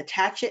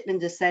attach it and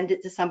just send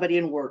it to somebody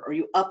in Word, or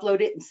you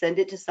upload it and send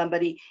it to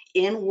somebody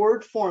in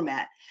Word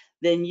format,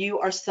 then you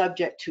are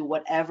subject to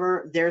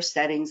whatever their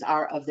settings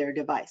are of their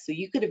device. So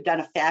you could have done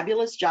a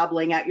fabulous job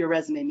laying out your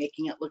resume,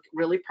 making it look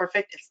really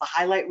perfect. It's the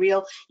highlight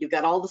reel. You've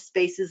got all the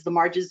spaces, the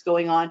margins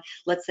going on.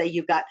 Let's say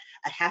you've got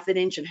a half an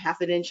inch and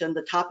half an inch on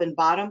the top and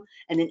bottom,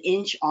 and an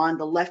inch on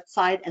the left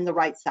side and the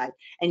right side.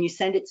 And you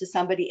send it to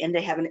somebody and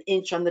they have an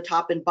inch on the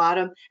top and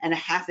bottom and a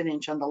half an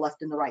inch on the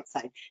left and the right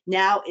side.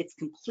 Now it's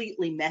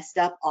completely messed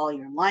up, all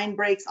your line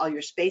breaks, all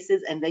your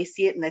spaces, and they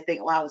see it and they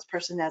think, wow, this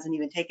person hasn't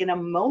even taken a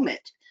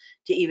moment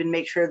to even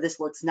make sure this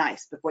looks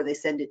nice before they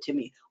send it to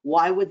me.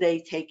 Why would they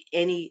take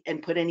any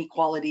and put any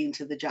quality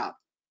into the job,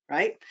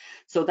 right?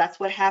 So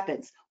that's what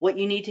happens. What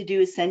you need to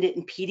do is send it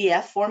in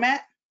PDF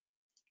format.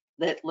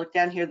 Look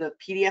down here, the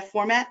PDF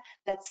format,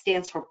 that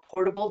stands for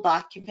portable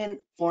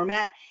document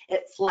format.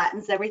 It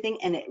flattens everything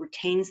and it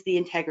retains the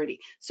integrity.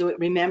 So it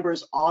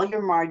remembers all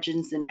your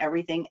margins and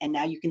everything, and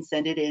now you can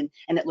send it in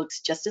and it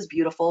looks just as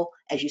beautiful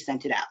as you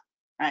sent it out.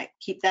 All right,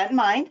 keep that in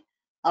mind.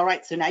 All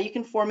right, so now you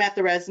can format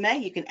the resume.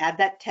 You can add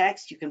that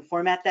text. You can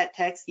format that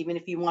text, even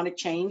if you want to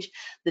change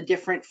the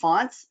different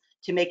fonts.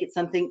 to make it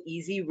something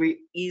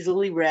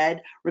easily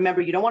read.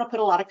 Remember, you don't want to put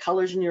a lot of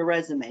colors in your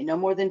resume, no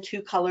more than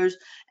 2 colors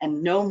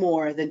and no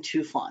more than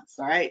 2 fonts,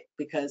 all right?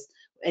 Because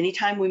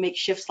anytime we make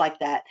shifts like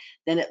that,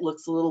 then it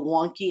looks a little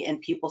wonky and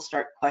people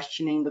start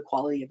questioning the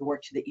quality of the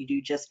work that you do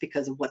just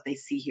because of what they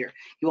see here.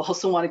 You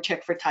also want to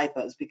check for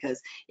typos,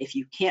 because if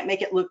you can't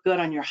make it look good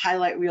on your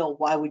highlight reel,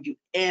 why would you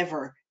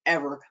ever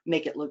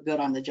make it look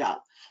good on the job?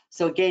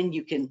 So again,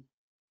 you can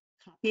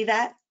copy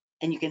that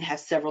and you can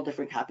have several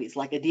different copies.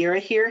 Like Adira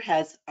here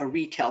has a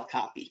retail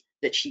copy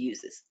that she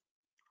uses.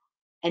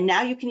 And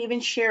now you can even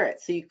share it.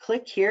 So you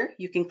click here,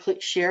 you can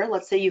click share.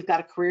 Let's say you've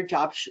got a career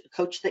job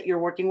coach that you're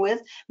working with.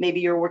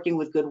 Maybe you're working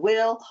with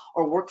Goodwill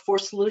or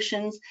Workforce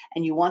Solutions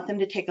and you want them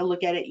to take a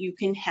look at it. You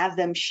can have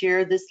them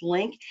share this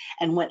link,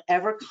 and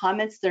whatever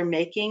comments they're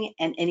making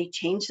and any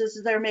changes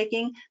they're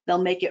making,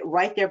 they'll make it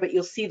right there, but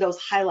you'll see those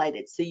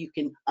highlighted. So you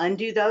can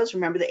undo those.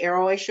 Remember the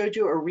arrow I showed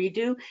you, or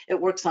redo?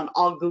 It works on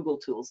all Google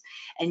tools.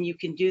 And you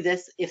can do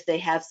this if they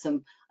have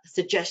some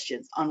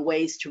suggestions on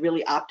ways to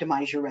really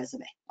optimize your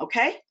resume,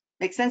 okay?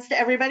 Make sense to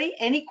everybody?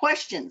 Any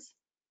questions?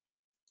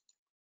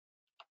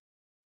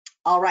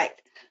 All right,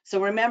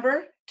 so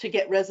remember, to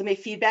get resume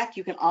feedback,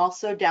 you can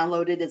also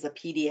download it as a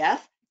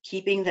PDF,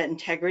 keeping the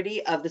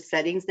integrity of the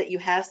settings that you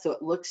have so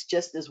it looks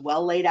just as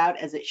well laid out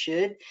as it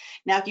should.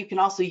 Now, you can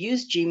also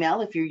use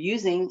Gmail if you're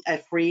using a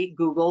free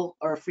Google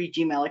or a free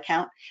Gmail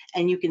account,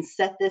 and you can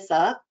set this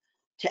up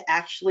to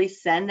actually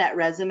send that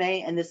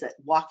resume, and this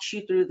walks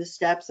you through the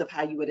steps of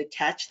how you would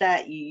attach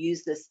that. You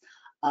use this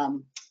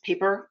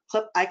paper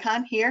clip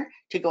icon here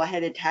to go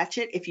ahead and attach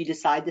it if you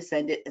decide to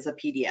send it as a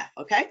PDF,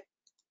 okay?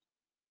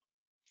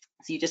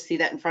 So you just see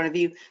that in front of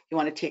you. You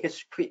want to take a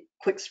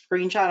quick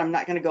screenshot. I'm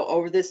not going to go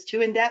over this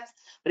too in depth,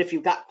 but if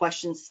you've got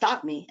questions,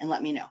 stop me and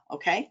let me know,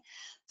 okay?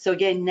 So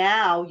again,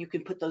 now you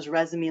can put those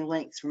resume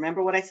links.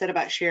 Remember what I said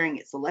about sharing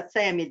it. So let's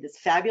say I made this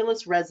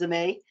fabulous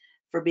resume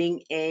for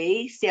being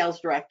a sales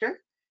director.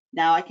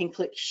 Now I can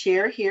click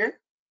share here,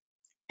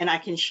 and I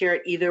can share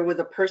it either with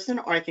a person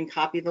or I can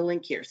copy the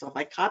link here. So if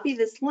I copy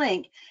this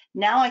link,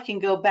 now I can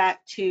go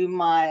back to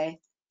my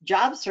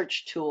job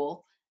search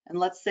tool, and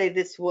let's say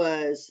this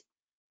was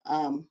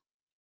the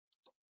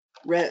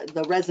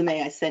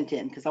resume I sent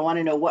in, because I want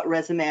to know what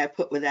resume I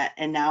put with that,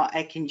 and now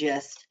I can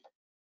just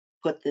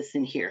put this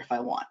in here if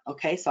I want.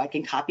 Okay, so I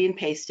can copy and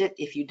paste it.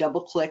 If you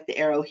double click the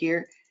arrow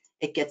here,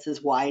 it gets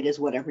as wide as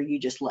whatever you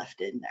just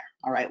left in there.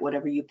 All right,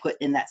 whatever you put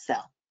in that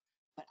cell.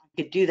 But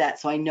I could do that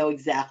so I know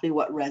exactly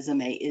what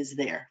resume is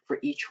there for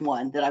each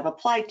one that I've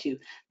applied to.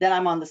 Then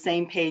I'm on the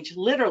same page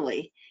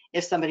literally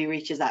if somebody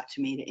reaches out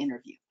to me to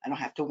interview. I don't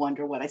have to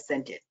wonder what I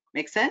sent in.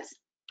 Make sense?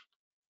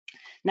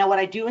 Now, what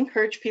I do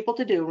encourage people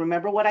to do,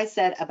 remember what I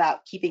said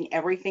about keeping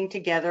everything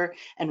together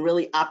and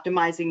really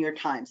optimizing your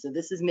time. So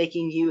this is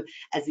making you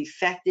as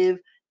effective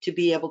to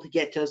be able to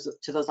get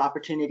to those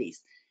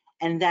opportunities.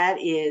 And that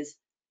is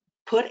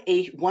put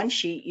one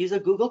sheet, use a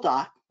Google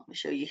Doc. Let me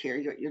show you here.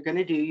 You're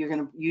going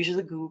to use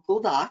the Google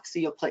Doc. So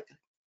you'll click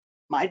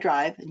My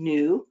Drive,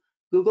 New,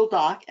 Google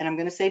Doc, and I'm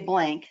going to say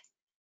blank.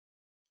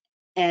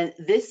 And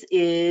this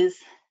is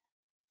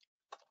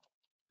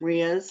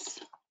Maria's,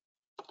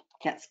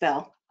 can't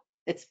spell.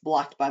 It's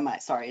blocked by my,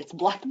 sorry, it's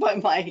blocked by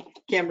my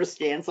camera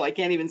stand, so I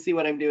can't even see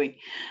what I'm doing.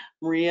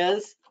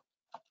 Maria's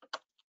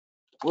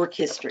work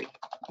history,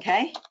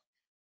 okay?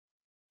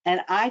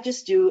 And I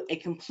just do a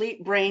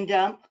complete brain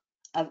dump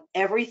of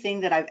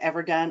everything that I've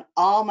ever done,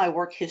 all my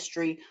work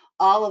history,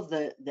 all of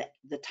the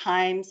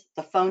times,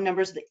 the phone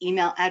numbers, the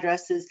email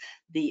addresses,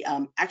 the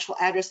actual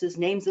addresses,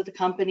 names of the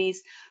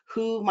companies,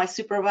 who my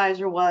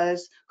supervisor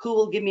was, who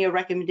will give me a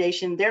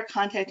recommendation, their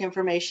contact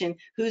information,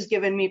 who's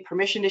given me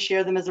permission to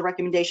share them as a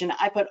recommendation.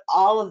 I put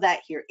all of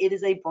that here. It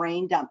is a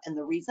brain dump. And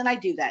the reason I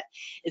do that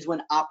is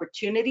when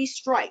opportunity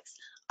strikes,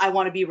 I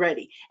want to be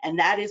ready. And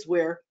that is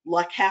where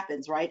luck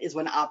happens, right? Is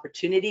when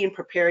opportunity and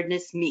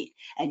preparedness meet.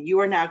 And you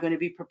are now going to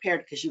be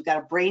prepared because you've got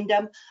a brain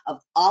dump of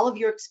all of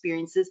your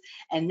experiences.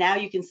 And now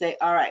you can say,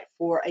 all right,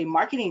 for a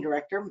marketing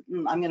director,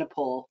 I'm going to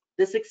pull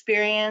this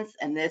experience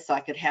and this, so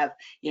I could have,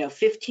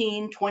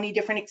 15, 20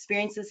 different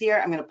experiences here.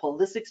 I'm going to pull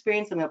this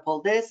experience. I'm going to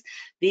pull this.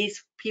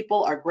 These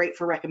people are great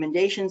for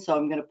recommendations, so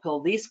I'm going to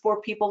pull these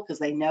 4 people because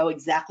they know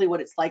exactly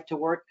what it's like to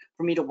work,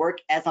 for me to work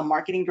as a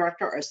marketing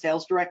director or a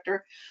sales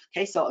director.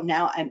 Okay, so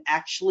now I'm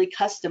actually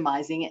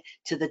customizing it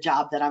to the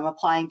job that I'm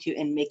applying to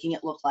and making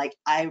it look like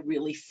I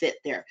really fit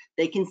there.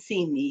 They can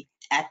see me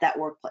at that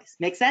workplace.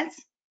 Make sense?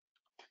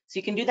 So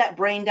you can do that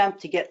brain dump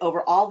to get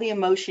over all the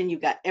emotion. You've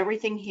got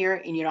everything here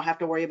and you don't have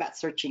to worry about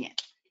searching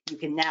it. You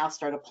can now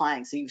start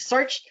applying. So you've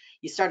searched,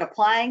 you start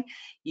applying.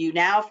 You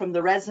now, from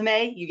the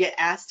resume, you get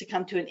asked to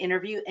come to an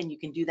interview, and you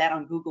can do that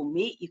on Google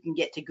Meet. You can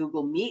get to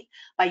Google Meet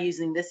by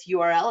using this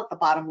URL at the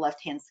bottom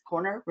left-hand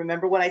corner.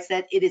 Remember what I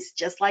said? It is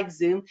just like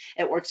Zoom.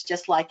 It works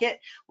just like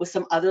it with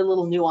some other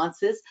little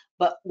nuances.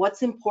 But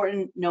what's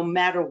important, no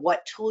matter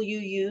what tool you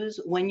use,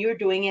 when you're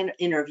doing an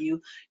interview,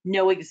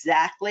 know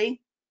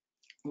exactly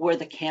where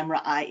the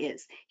camera eye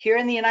is. Here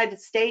in the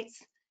United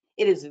States,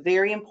 It is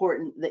very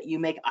important that you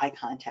make eye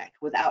contact.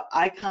 Without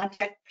eye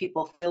contact,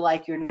 people feel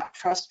like you're not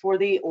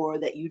trustworthy or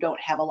that you don't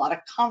have a lot of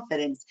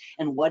confidence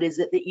in what is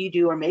it that you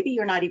do, or maybe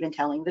you're not even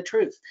telling the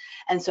truth.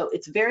 And so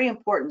it's very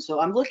important. So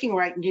I'm looking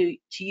right to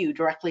you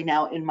directly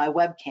now in my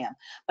webcam.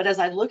 But as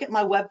I look at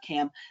my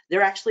webcam,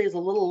 there actually is a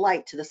little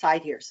light to the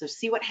side here. So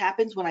see what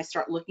happens when I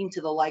start looking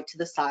to the light to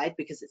the side,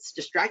 because it's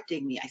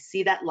distracting me. I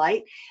see that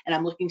light and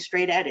I'm looking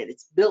straight at it.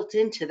 It's built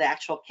into the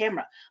actual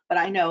camera, but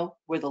I know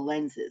where the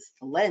lens is.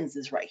 The lens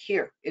is right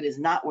here. It is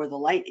not where the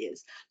light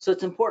is. So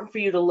it's important for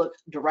you to look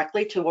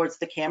directly towards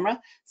the camera,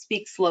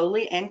 speak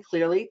slowly and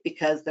clearly,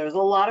 because there's a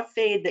lot of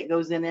fade that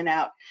goes in and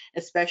out,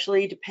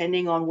 especially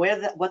depending on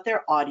what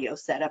their audio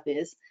setup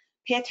is.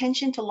 Pay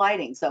attention to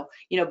lighting. So,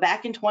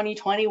 back in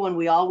 2020, when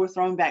we all were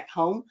thrown back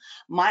home,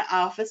 my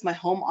office, my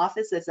home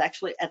office, is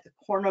actually at the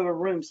corner of a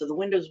room. So the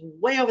window's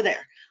way over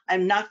there.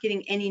 I'm not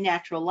getting any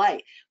natural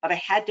light, but I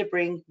had to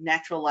bring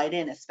natural light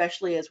in,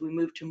 especially as we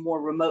move to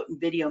more remote and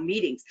video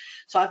meetings.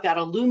 So I've got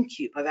a Lume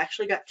Cube. I've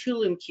actually got 2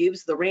 Lume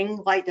Cubes. The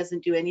ring light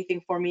doesn't do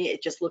anything for me.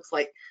 It just looks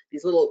like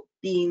these little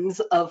beams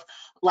of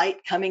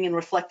light coming and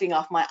reflecting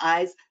off my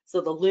eyes. So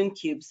the Lume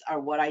Cubes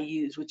are what I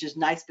use, which is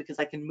nice because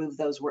I can move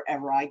those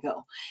wherever I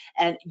go.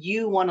 And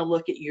you want to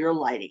look at your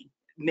lighting.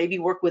 Maybe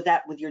work with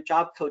that with your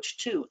job coach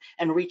too,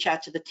 and reach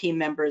out to the team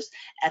members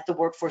at the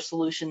Workforce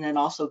Solution and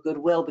also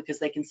Goodwill, because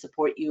they can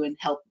support you and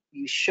help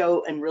you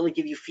show and really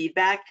give you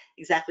feedback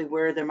exactly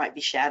where there might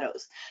be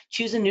shadows.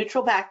 Choose a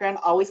neutral background.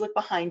 Always look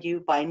behind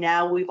you. By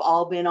now, we've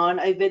all been on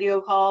a video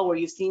call where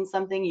you've seen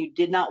something you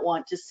did not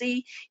want to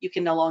see. You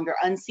can no longer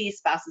unsee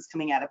spouses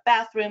coming out of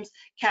bathrooms,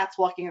 cats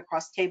walking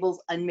across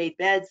tables, unmade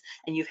beds,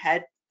 and you've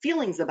had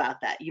feelings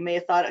about that. You may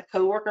have thought a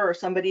coworker or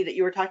somebody that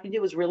you were talking to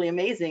was really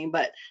amazing,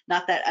 but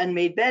not that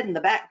unmade bed in the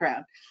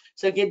background.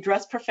 So get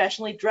dressed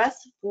professionally,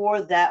 dress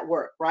for that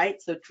work,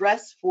 right? So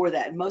dress for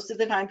that. Most of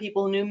the time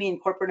people knew me in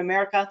corporate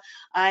America,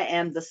 I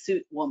am the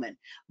suit woman.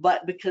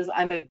 But because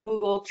I'm a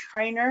Google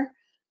trainer,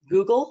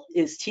 Google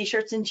is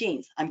t-shirts and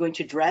jeans. I'm going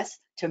to dress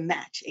to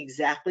match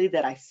exactly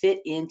that I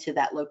fit into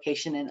that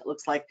location and it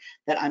looks like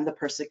that I'm the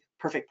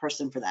perfect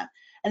person for them.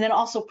 And then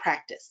also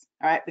practice,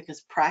 all right?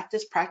 Because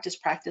practice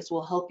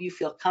will help you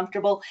feel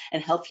comfortable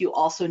and help you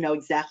also know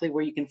exactly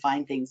where you can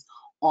find things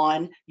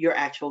on your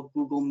actual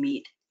Google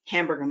Meet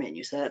hamburger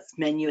menu. So that's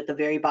menu at the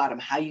very bottom,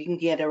 how you can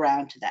get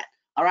around to that.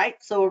 All right,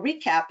 so a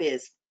recap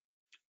is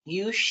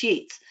use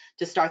Sheets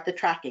to start the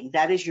tracking.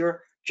 That is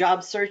your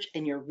job search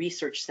and your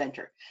research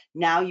center.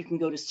 Now you can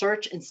go to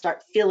search and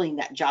start filling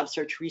that job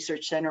search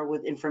research center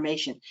with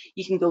information.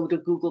 You can go to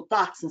Google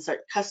Docs and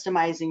start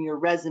customizing your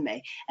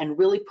resume and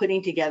really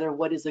putting together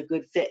what is a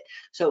good fit.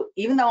 So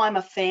even though I'm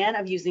a fan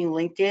of using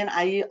LinkedIn,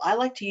 I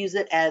like to use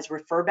it as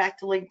refer back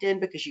to LinkedIn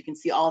because you can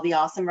see all the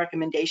awesome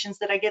recommendations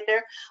that I get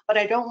there, but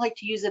I don't like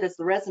to use it as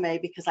the resume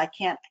because I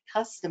can't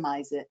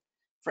customize it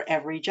for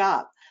every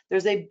job.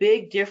 There's a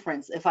big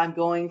difference if I'm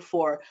going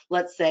for,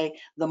 let's say,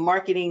 the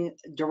marketing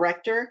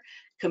director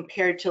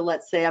compared to,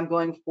 let's say, I'm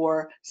going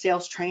for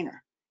sales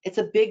trainer. It's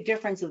a big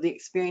difference of the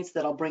experience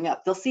that I'll bring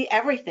up. They'll see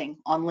everything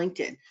on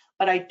LinkedIn,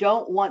 but I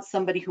don't want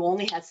somebody who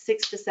only has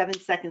 6 to 7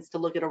 seconds to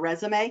look at a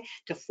resume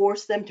to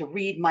force them to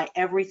read my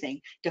everything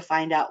to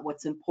find out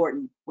what's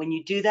important. When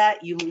you do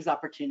that, you lose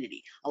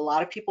opportunity. A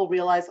lot of people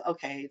realize,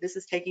 okay, this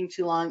is taking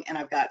too long and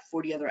I've got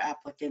 40 other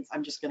applicants,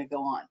 I'm just going to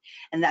go on.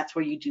 And that's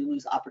where you do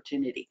lose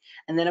opportunity.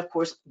 And then of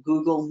course,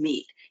 Google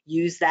Meet.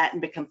 Use that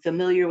and become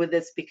familiar with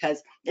this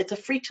because it's a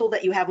free tool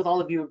that you have with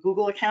all of your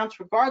Google accounts,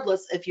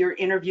 regardless if you're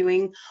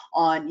interviewing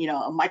on,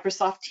 a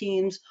Microsoft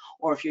Teams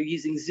or if you're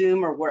using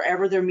Zoom or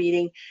wherever they're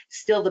meeting.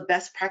 Still, the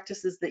best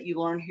practices that you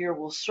learn here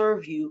will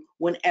serve you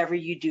whenever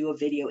you do a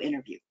video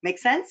interview. Make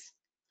sense?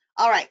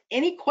 All right,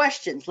 any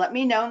questions? Let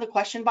me know in the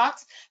question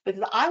box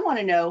because I want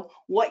to know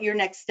what your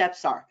next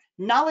steps are.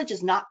 Knowledge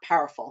is not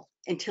powerful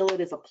until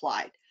it is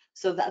applied.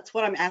 So that's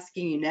what I'm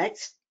asking you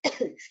next,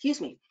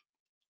 excuse me,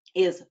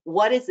 is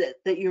what is it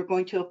that you're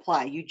going to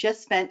apply? You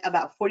just spent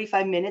about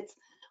 45 minutes,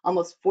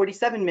 almost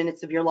 47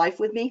 minutes of your life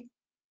with me.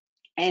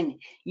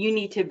 And you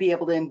need to be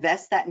able to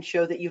invest that and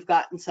show that you've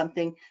gotten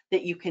something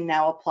that you can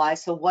now apply.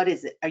 So what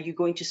is it? Are you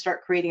going to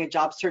start creating a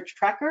job search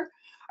tracker?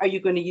 Are you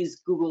going to use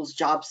Google's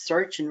job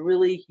search and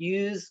really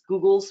use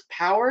Google's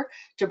power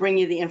to bring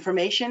you the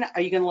information?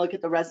 Are you going to look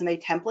at the resume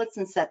templates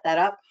and set that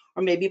up?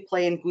 Or maybe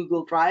play in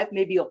Google Drive?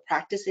 Maybe you'll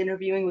practice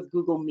interviewing with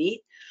Google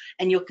Meet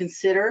and you'll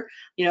consider,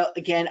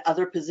 again,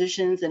 other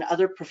positions and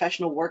other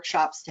professional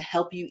workshops to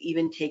help you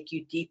even take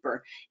you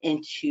deeper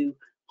into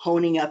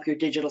honing up your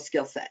digital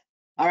skill set.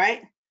 All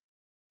right.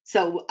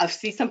 So I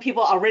see some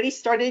people already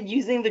started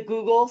using the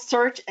Google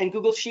search and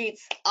Google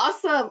Sheets.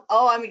 Awesome.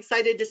 Oh, I'm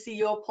excited to see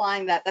you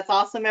applying that. That's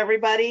awesome,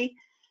 everybody.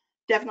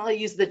 Definitely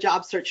use the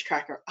job search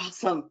tracker.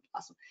 Awesome.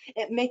 Awesome.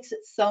 It makes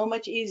it so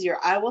much easier.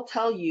 I will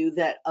tell you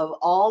that of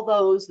all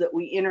those that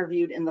we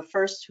interviewed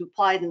who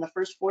applied in the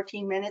first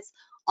 14 minutes,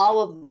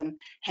 all of them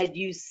had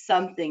used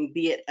something,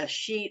 be it a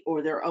sheet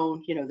or their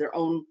own,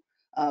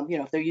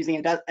 if they're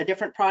using a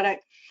different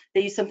product,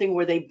 They used something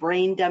where they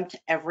brain dumped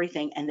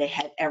everything and they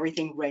had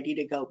everything ready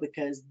to go,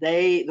 because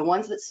the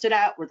ones that stood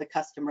out were the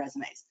custom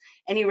resumes.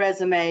 Any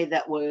resume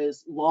that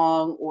was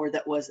long or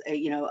that was a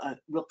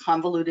real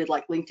convoluted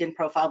like LinkedIn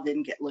profile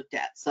didn't get looked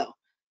at. So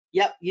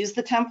yep, use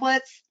the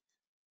templates,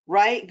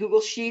 right?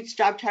 Google Sheets,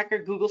 Job Tracker,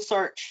 Google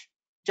Search,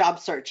 Job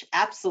Search.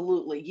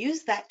 Absolutely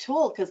use that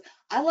tool, because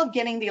I love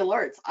getting the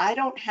alerts. I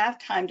don't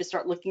have time to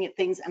start looking at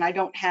things, and I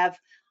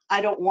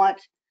don't want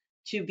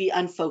to be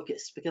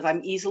unfocused, because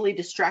I'm easily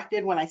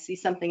distracted when I see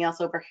something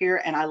else over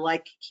here, and I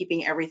like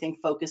keeping everything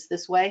focused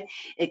this way.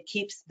 It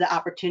keeps the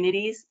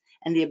opportunities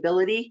and the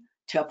ability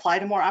to apply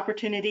to more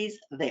opportunities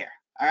there.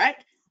 All right.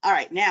 All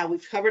right, now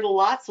we've covered a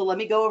lot, so let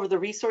me go over the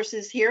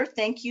resources here.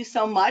 Thank you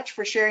so much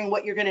for sharing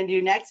what you're going to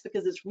do next,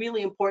 because it's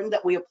really important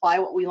that we apply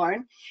what we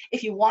learn.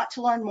 If you want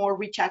to learn more,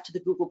 reach out to the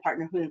Google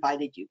partner who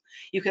invited you.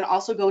 You can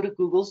also go to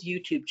Google's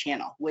YouTube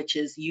channel, which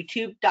is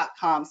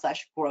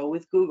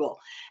youtube.com/growwithgoogle,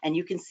 and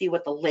you can see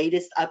what the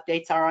latest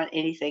updates are on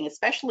anything,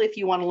 especially if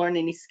you want to learn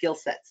any skill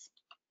sets.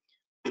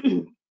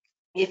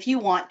 If you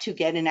want to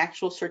get an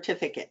actual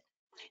certificate,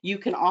 you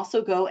can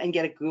also go and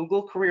get a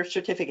Google Career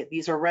Certificate.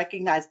 These are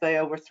recognized by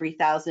over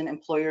 3,000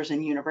 employers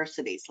and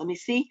universities. Let me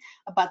see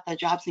about the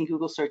jobs in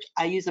Google search.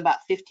 I use about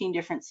 15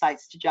 different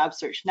sites to job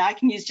search. Now I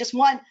can use just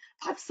one.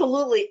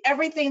 Absolutely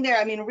everything there.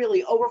 I mean,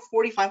 really over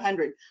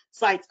 4,500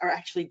 sites are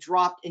actually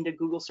dropped into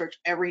Google search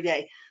every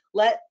day.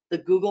 Let the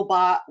Google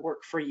bot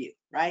work for you,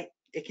 right?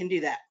 It can do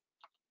that.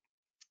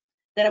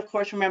 Then of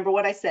course, remember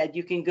what I said,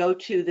 you can go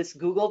to this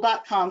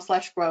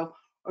google.com/grow,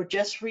 or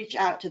just reach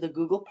out to the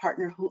Google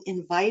partner who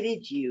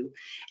invited you,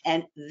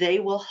 and they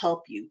will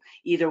help you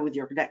either with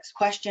your next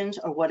questions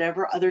or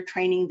whatever other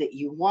training that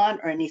you want,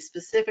 or any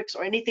specifics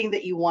or anything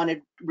that you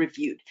wanted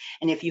reviewed.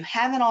 And if you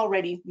haven't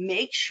already,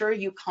 make sure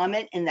you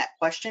comment in that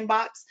question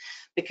box,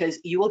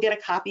 because you will get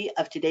a copy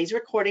of today's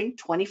recording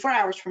 24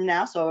 hours from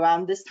now, so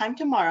around this time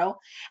tomorrow,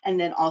 and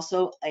then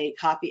also a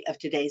copy of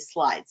today's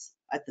slides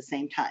at the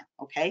same time,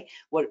 okay?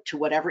 To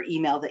whatever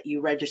email that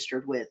you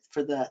registered with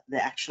for the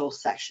actual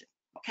session,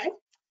 okay?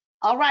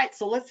 All right,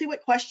 so let's see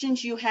what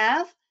questions you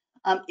have.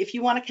 If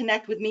you want to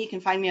connect with me, you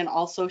can find me on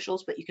all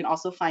socials, but you can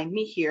also find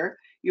me here.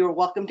 You're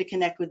welcome to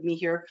connect with me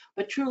here,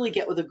 but truly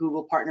get with a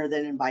Google partner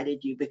that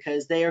invited you,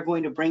 because they are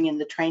going to bring in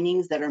the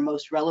trainings that are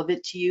most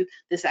relevant to you.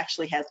 This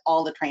actually has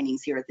all the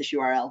trainings here at this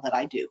URL that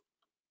I do.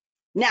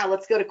 Now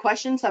let's go to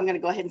questions. So I'm going to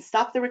go ahead and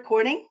stop the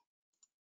recording.